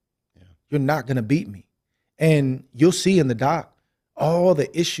 Yeah. You're not going to beat me. And you'll see in the doc, all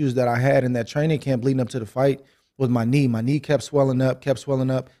the issues that I had in that training camp leading up to the fight with my knee. My knee kept swelling up.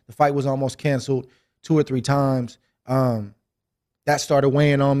 The fight was almost canceled 2 or 3 times. That started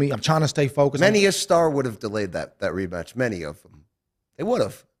weighing on me. I'm trying to stay focused. Many a star would have delayed that rematch. Many of them. They would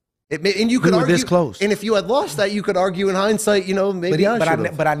have. And you could argue this close. And if you had lost that, you could argue in hindsight, maybe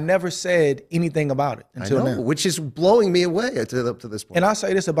but I never said anything about it until now. Which is blowing me away up to this point. And I'll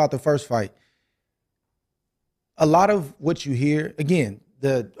say this about the first fight. A lot of what you hear, again,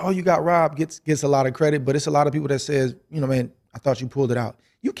 you got robbed gets a lot of credit, but it's a lot of people that says, man, I thought you pulled it out.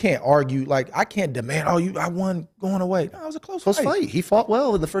 You can't argue, like, I can't demand, I won going away. No, it was a close fight. He fought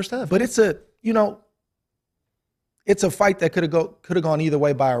well in the first half. But it's a fight that could have gone either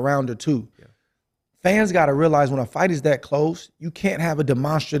way by a round or 2. Yeah. Fans got to realize when a fight is that close, you can't have a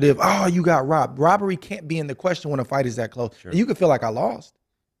demonstrative, you got robbed. Robbery can't be in the question when a fight is that close. Sure. And you can feel like I lost,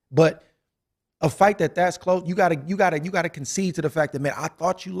 but a fight that's close, you gotta concede to the fact that, man, I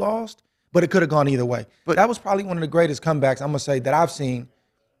thought you lost, but it could have gone either way. But that was probably one of the greatest comebacks, I'm gonna say, that I've seen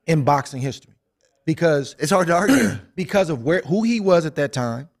in boxing history, because it's hard to argue because of who he was at that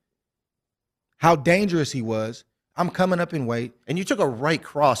time, how dangerous he was. I'm coming up in weight, and you took a right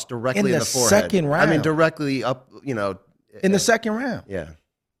cross directly in the forehead. Second round. I mean, directly up. In the second round. Yeah.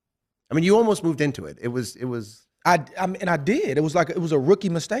 I mean, you almost moved into it. It was. I did. It was a rookie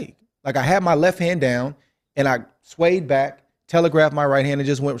mistake. Like, I had my left hand down, and I swayed back, telegraphed my right hand, and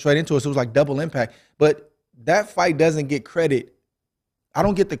just went straight into it. So it was like double impact. But that fight doesn't get credit. I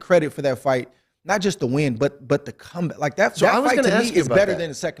don't get the credit for that fight, not just the win, but the comeback. Like, that fight to me is better than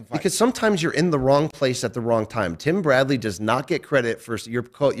the second fight. Because sometimes you're in the wrong place at the wrong time. Tim Bradley does not get credit for, your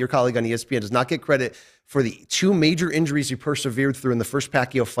colleague on ESPN does not get credit for the 2 major injuries he persevered through in the first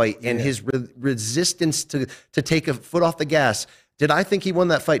Pacquiao fight and his resistance to take a foot off the gas. Did I think he won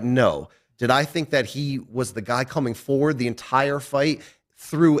that fight? No. Did I think that he was the guy coming forward the entire fight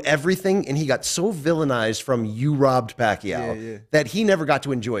through everything, and he got so villainized from "you robbed Pacquiao" that he never got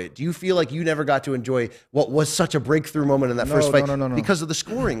to enjoy it? Do you feel like you never got to enjoy what was such a breakthrough moment in that first fight because of the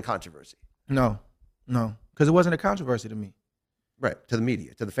scoring controversy? No, because it wasn't a controversy to me. Right, to the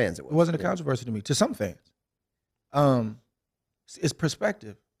media, to the fans, it was. It wasn't a controversy to me. To some fans, it's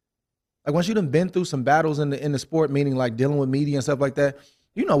perspective. Like, once you done been through some battles in the sport, meaning like dealing with media and stuff like that,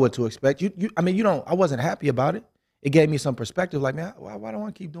 you know what to expect. I wasn't happy about it. It gave me some perspective. Like, man, why don't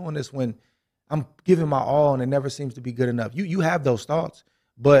I keep doing this when I'm giving my all and it never seems to be good enough? You have those thoughts,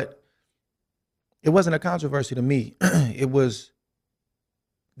 but it wasn't a controversy to me.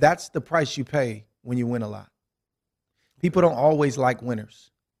 That's the price you pay when you win a lot. People don't always like winners.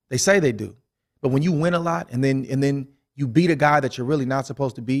 They say they do, but when you win a lot and then you beat a guy that you're really not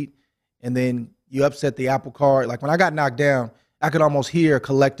supposed to beat, and then you upset the apple cart. Like, when I got knocked down, I could almost hear a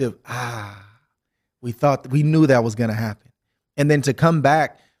collective, we knew that was going to happen. And then to come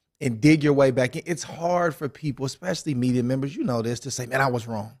back and dig your way back in, it's hard for people, especially media members, to say, man, I was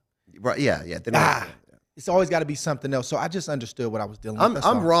wrong. Right? Yeah. It's always got to be something else. So I just understood what I was dealing with.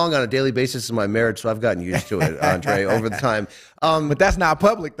 I'm wrong on a daily basis in my marriage, so I've gotten used to it, Andre, over the time. But that's not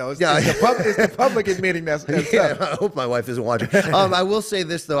public, though. It's the public admitting that's yeah, I hope my wife isn't watching. I will say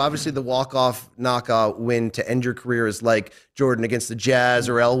this, though. Obviously, the walk-off knockout win to end your career is like Jordan against the Jazz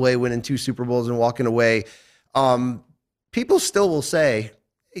or Elway winning 2 Super Bowls and walking away. People still will say,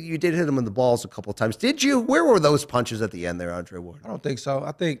 hey, you did hit him in the balls a couple of times. Did you? Where were those punches at the end there, Andre Ward? I don't think so.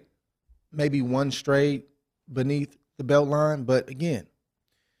 I think maybe one straight beneath the belt line. But again,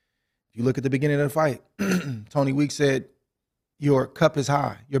 if you look at the beginning of the fight, Tony Weeks said, your cup is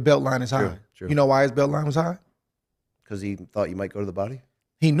high. Your belt line is high. True. You know why his belt line was high? Because he thought you might go to the body?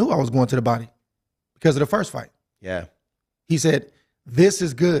 He knew I was going to the body because of the first fight. Yeah. He said, this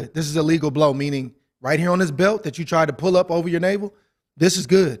is good. This is a legal blow, meaning right here on this belt that you tried to pull up over your navel, this is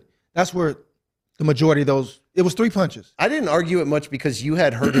good. That's where the majority of those, it was 3 punches. I didn't argue it much because you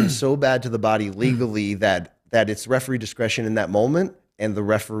had hurt him so bad to the body legally that it's referee discretion in that moment, and the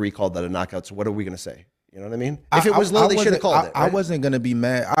referee called that a knockout. So what are we going to say? You know what I mean? If it was low, they should have called it. Right? I wasn't going to be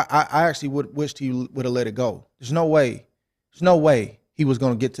mad. I actually wished he would have let it go. There's no way he was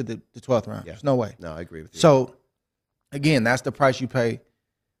going to get to the 12th round. Yeah. There's no way. No, I agree with you. So, again, that's the price you pay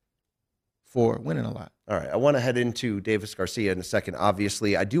for winning a lot. All right. I want to head into Davis Garcia in a second.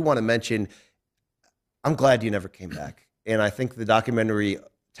 Obviously, I do want to mention, I'm glad you never came back. And I think the documentary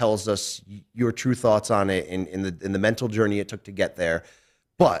tells us your true thoughts on it in the mental journey it took to get there.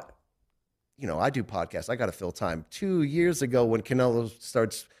 But, I do podcasts. I got to fill time. 2 years ago when Canelo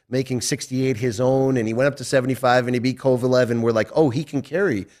starts making 68 his own and he went up to 75 and he beat Kovalev, and we're like, oh, he can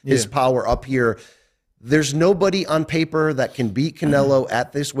carry his power up here. There's nobody on paper that can beat Canelo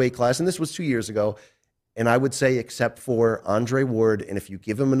at this weight class, and this was 2 years ago, and I would say except for Andre Ward, and if you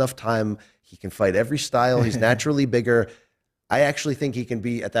give him enough time, he can fight every style. He's naturally bigger. I actually think he can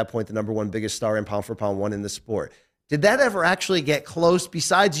be, at that point, the number one biggest star in pound-for-pound one in the sport. Did that ever actually get close,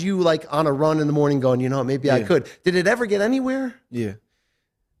 besides you like on a run in the morning going, maybe I could? Did it ever get anywhere? Yeah.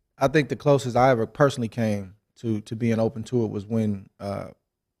 I think the closest I ever personally came to being open to it was when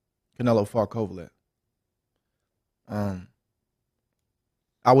Canelo fought Kovalev.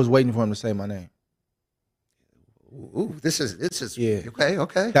 I was waiting for him to say my name. Ooh, this is yeah.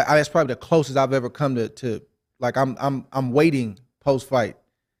 Okay. That's probably the closest I've ever come to like I'm waiting post fight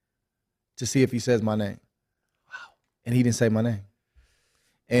to see if he says my name. Wow. And he didn't say my name.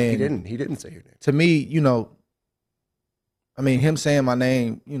 And he didn't say your name. To me, him saying my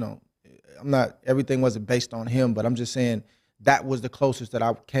name, everything wasn't based on him, but I'm just saying that was the closest that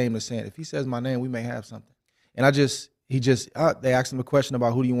I came to saying, if he says my name, we may have something. And they asked him a question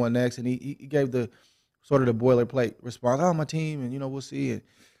about who do you want next, and he gave the sort of the boilerplate response, my team, and we'll see. And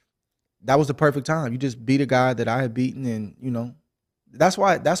that was the perfect time. You just beat a guy that I had beaten, and that's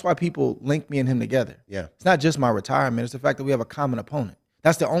why people link me and him together. Yeah. It's not just my retirement, it's the fact that we have a common opponent.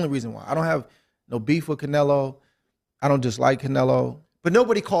 That's the only reason why. I don't have no beef with Canelo. I don't dislike Canelo. But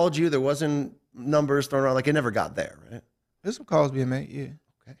nobody called you. There wasn't numbers thrown around. Like, it never got there, right? There's some calls being made, yeah.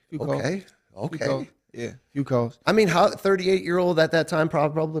 Okay. Yeah, few calls. I mean, how 38-year-old at that time,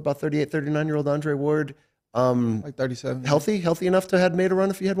 probably about 38, 39-year-old Andre Ward. Like 37. Healthy enough to have made a run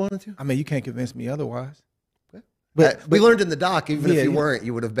if you had wanted to? I mean, you can't convince me otherwise. But we learned in the doc, even if you weren't,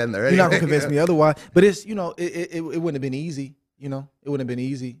 you would have been there anyway. You're not going to convince me otherwise. But it's, it wouldn't have been easy. It wouldn't have been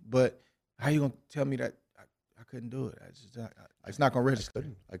easy. But how you going to tell me that I couldn't do it? It's not going to register.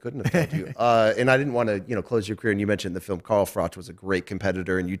 I couldn't have told you. And I didn't want to, close your career. And you mentioned the film Carl Froch was a great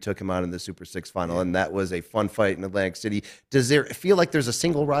competitor, and you took him out in the Super 6 final, and that was a fun fight in Atlantic City. Does there feel like there's a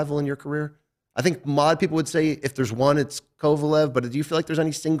single rival in your career? I think a lot of people would say if there's one, it's Kovalev. But do you feel like there's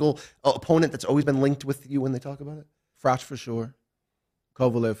any single opponent that's always been linked with you when they talk about it? Froch for sure.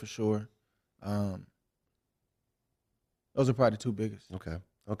 Kovalev for sure. Those are probably the two biggest. Okay.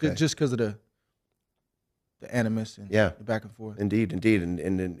 Just because of the animus and the back and forth. Indeed.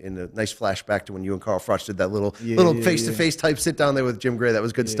 And a nice flashback to when you and Carl Froch did that little face-to-face type sit down there with Jim Gray. That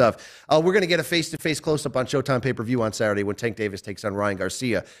was good stuff. We're going to get a face-to-face close-up on Showtime pay-per-view on Saturday when Tank Davis takes on Ryan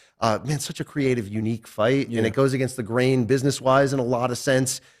Garcia. Man, such a creative, unique fight, and it goes against the grain business-wise in a lot of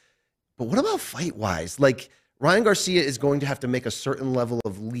sense. But what about fight-wise? Like, Ryan Garcia is going to have to make a certain level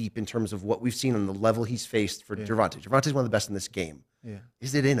of leap in terms of what we've seen on the level he's faced for Gervonta. Gervonta's one of the best in this game. Yeah.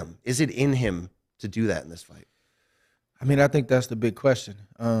 Is it in him? Is it in him to do that in this fight? I mean, I think that's the big question.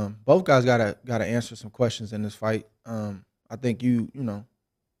 Both guys gotta answer some questions in this fight. I think you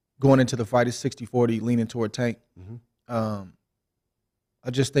going into the fight is 60-40, leaning toward Tank. Mm-hmm. I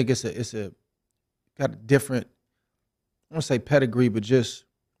just think it's got a different, I don't want to say pedigree, but just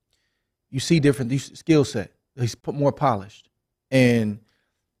you see different skill set. He's more polished, and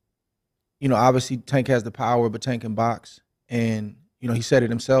obviously Tank has the power, but Tank can box, and he said it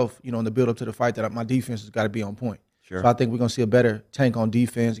himself. In the build up to the fight that my defense has got to be on point. Sure. So I think we're gonna see a better Tank on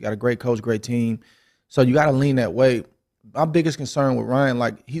defense. You got a great coach, great team. So you got to lean that way. My biggest concern with Ryan,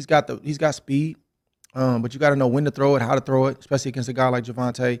 like he's got speed, but you got to know when to throw it, how to throw it, especially against a guy like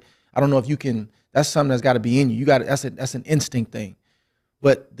Gervonta. I don't know if you can. That's something that's got to be in you. That's an instinct thing.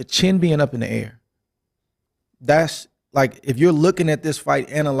 But the chin being up in the air, that's like if you're looking at this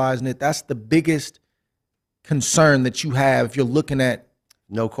fight, analyzing it, that's the biggest concern that you have if you're looking at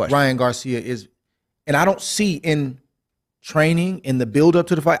no question Ryan Garcia is. And I don't see in training, in the build-up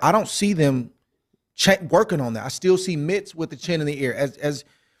to the fight, I don't see them working on that. I still see mitts with the chin in the air as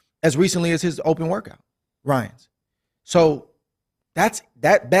recently as his open workout, Ryan's. So that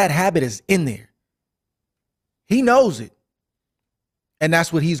bad habit is in there. He knows it. And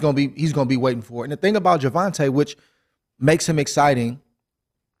that's what he's gonna be waiting for. And the thing about Gervonta, which makes him exciting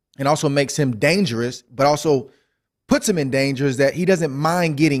and also makes him dangerous, but also puts him in danger, is that he doesn't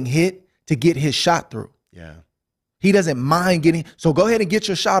mind getting hit to get his shot through. Yeah. He doesn't mind getting, so go ahead and get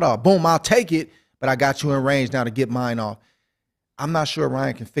your shot off. Boom, I'll take it, but I got you in range now to get mine off. I'm not sure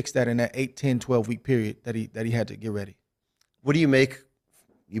Ryan can fix that in that 8, 10, 12-week period that he had to get ready. What do you make?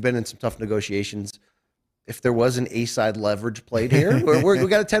 You've been in some tough negotiations. If there was an A-side leverage played here, we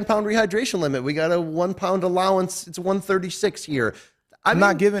got a 10-pound rehydration limit. We got a 1-pound allowance. It's 136 here. I'm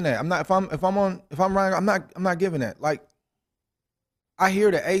not giving that. I'm not. If I'm Ryan, I'm not giving that. Like, I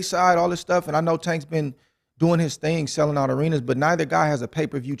hear the A-side, all this stuff, and I know Tank's been doing his thing, selling out arenas, but neither guy has a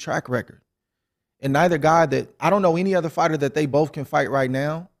pay-per-view track record. And neither guy I don't know any other fighter that they both can fight right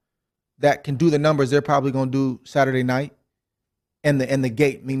now that can do the numbers they're probably going to do Saturday night, and the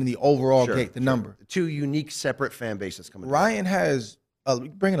gate, meaning the overall gate, the number. Two unique, separate fan bases coming. Ryan has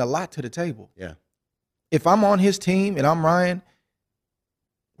bringing a lot to the table. Yeah. If I'm on his team and I'm Ryan,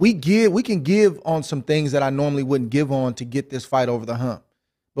 we can give on some things that I normally wouldn't give on to get this fight over the hump.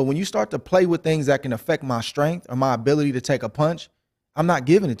 But when you start to play with things that can affect my strength or my ability to take a punch, I'm not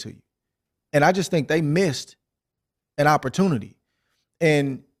giving it to you. And I just think they missed an opportunity.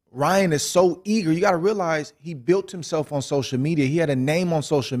 And Ryan is so eager. You got to realize he built himself on social media. He had a name on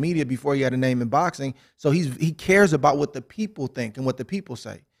social media before he had a name in boxing. So he cares about what the people think and what the people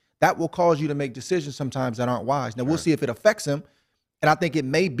say. That will cause you to make decisions sometimes that aren't wise. Now, we'll see if it affects him. And I think it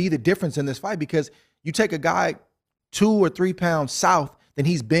may be the difference in this fight, because you take a guy 2 or 3 pounds south than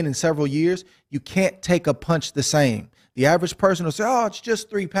he's been in several years, you can't take a punch the same. The average person will say, oh, it's just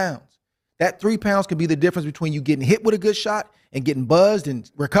 3 pounds. That 3 pounds can be the difference between you getting hit with a good shot and getting buzzed and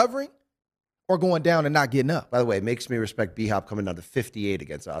recovering, or going down and not getting up. By the way, it makes me respect B-Hop coming down to 58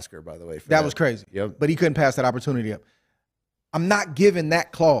 against Oscar, by the way. That was crazy. Yep. But he couldn't pass that opportunity up. I'm not giving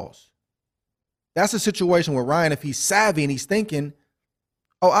that clause. That's a situation where Ryan, if he's savvy and he's thinking,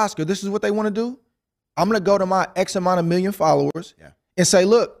 oh, Oscar, this is what they want to do? I'm going to go to my X amount of million followers and say,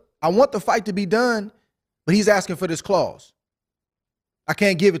 look, I want the fight to be done, but he's asking for this clause. I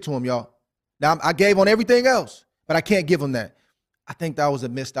can't give it to him, y'all. Now, I gave on everything else, but I can't give him that. I think that was a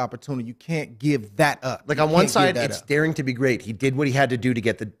missed opportunity. You can't give that up. Like, on one side, it's daring to be great. He did what he had to do to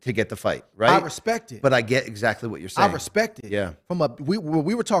get the fight, right? I respect it. But I get exactly what you're saying. I respect it. Yeah. We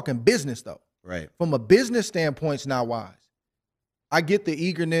were talking business, though. Right. From a business standpoint, it's not wise. I get the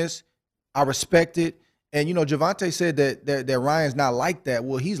eagerness. I respect it. And, you know, Gervonta said that Ryan's not like that.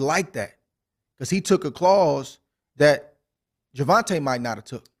 Well, he's like that because he took a clause that Gervonta might not have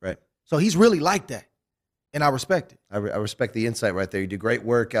took. Right. So he's really like that, and I respect it. I respect the insight right there. You do great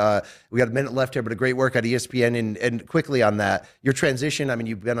work. We got a minute left here, but a great work at ESPN. And quickly on that, your transition, I mean,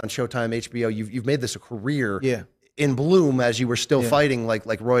 you've been on Showtime, HBO. You've made this a career in bloom as you were still fighting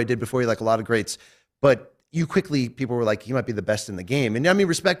like Roy did before you, like a lot of greats. But you quickly, people were like, he might be the best in the game. And I mean,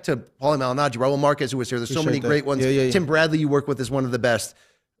 respect to Paulie Malignaggi, Raul Marquez, who was here. There's so many great ones. Tim Bradley, you work with, is one of the best.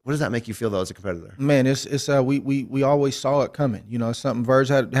 What does that make you feel, though, as a competitor? Man, we always saw it coming. You know, it's something. Verge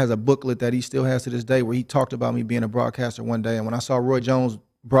has a booklet that he still has to this day where he talked about me being a broadcaster one day. And when I saw Roy Jones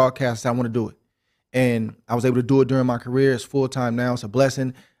broadcast, I want to do it. And I was able to do it during my career. It's full-time now. It's a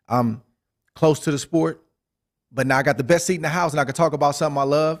blessing. I'm close to the sport, but now I got the best seat in the house, and I can talk about something I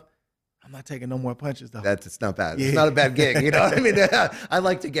love. I'm not taking no more punches, though. It's not bad. It's not a bad gig. You know what I mean? I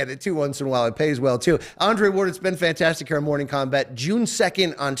like to get it, too, once in a while. It pays well, too. Andre Ward, it's been fantastic here on Morning Combat. June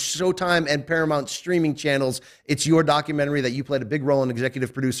 2nd on Showtime and Paramount streaming channels. It's your documentary that you played a big role in,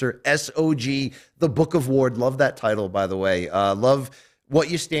 executive producer, SOG, The Book of Ward. Love that title, by the way. Love what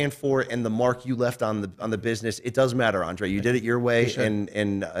you stand for and the mark you left on the business. It does matter, Andre. You did it your way, sure.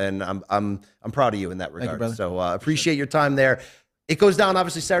 and I'm proud of you in that regard. You, so appreciate your time there. It goes down,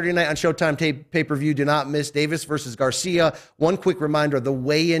 obviously, Saturday night on Showtime pay-per-view. Do not miss Davis versus Garcia. One quick reminder, the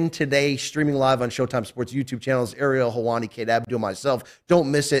weigh-in today, streaming live on Showtime Sports YouTube channels. Ariel Helwani, Canobbio, myself. Don't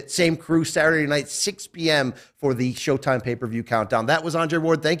miss it. Same crew, Saturday night, 6 p.m. for the Showtime pay-per-view countdown. That was Andre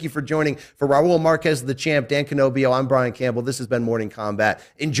Ward. Thank you for joining. For Raul Marquez, the champ, Dan Canobbio, I'm Brian Campbell. This has been Morning Combat.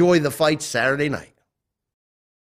 Enjoy the fight Saturday night.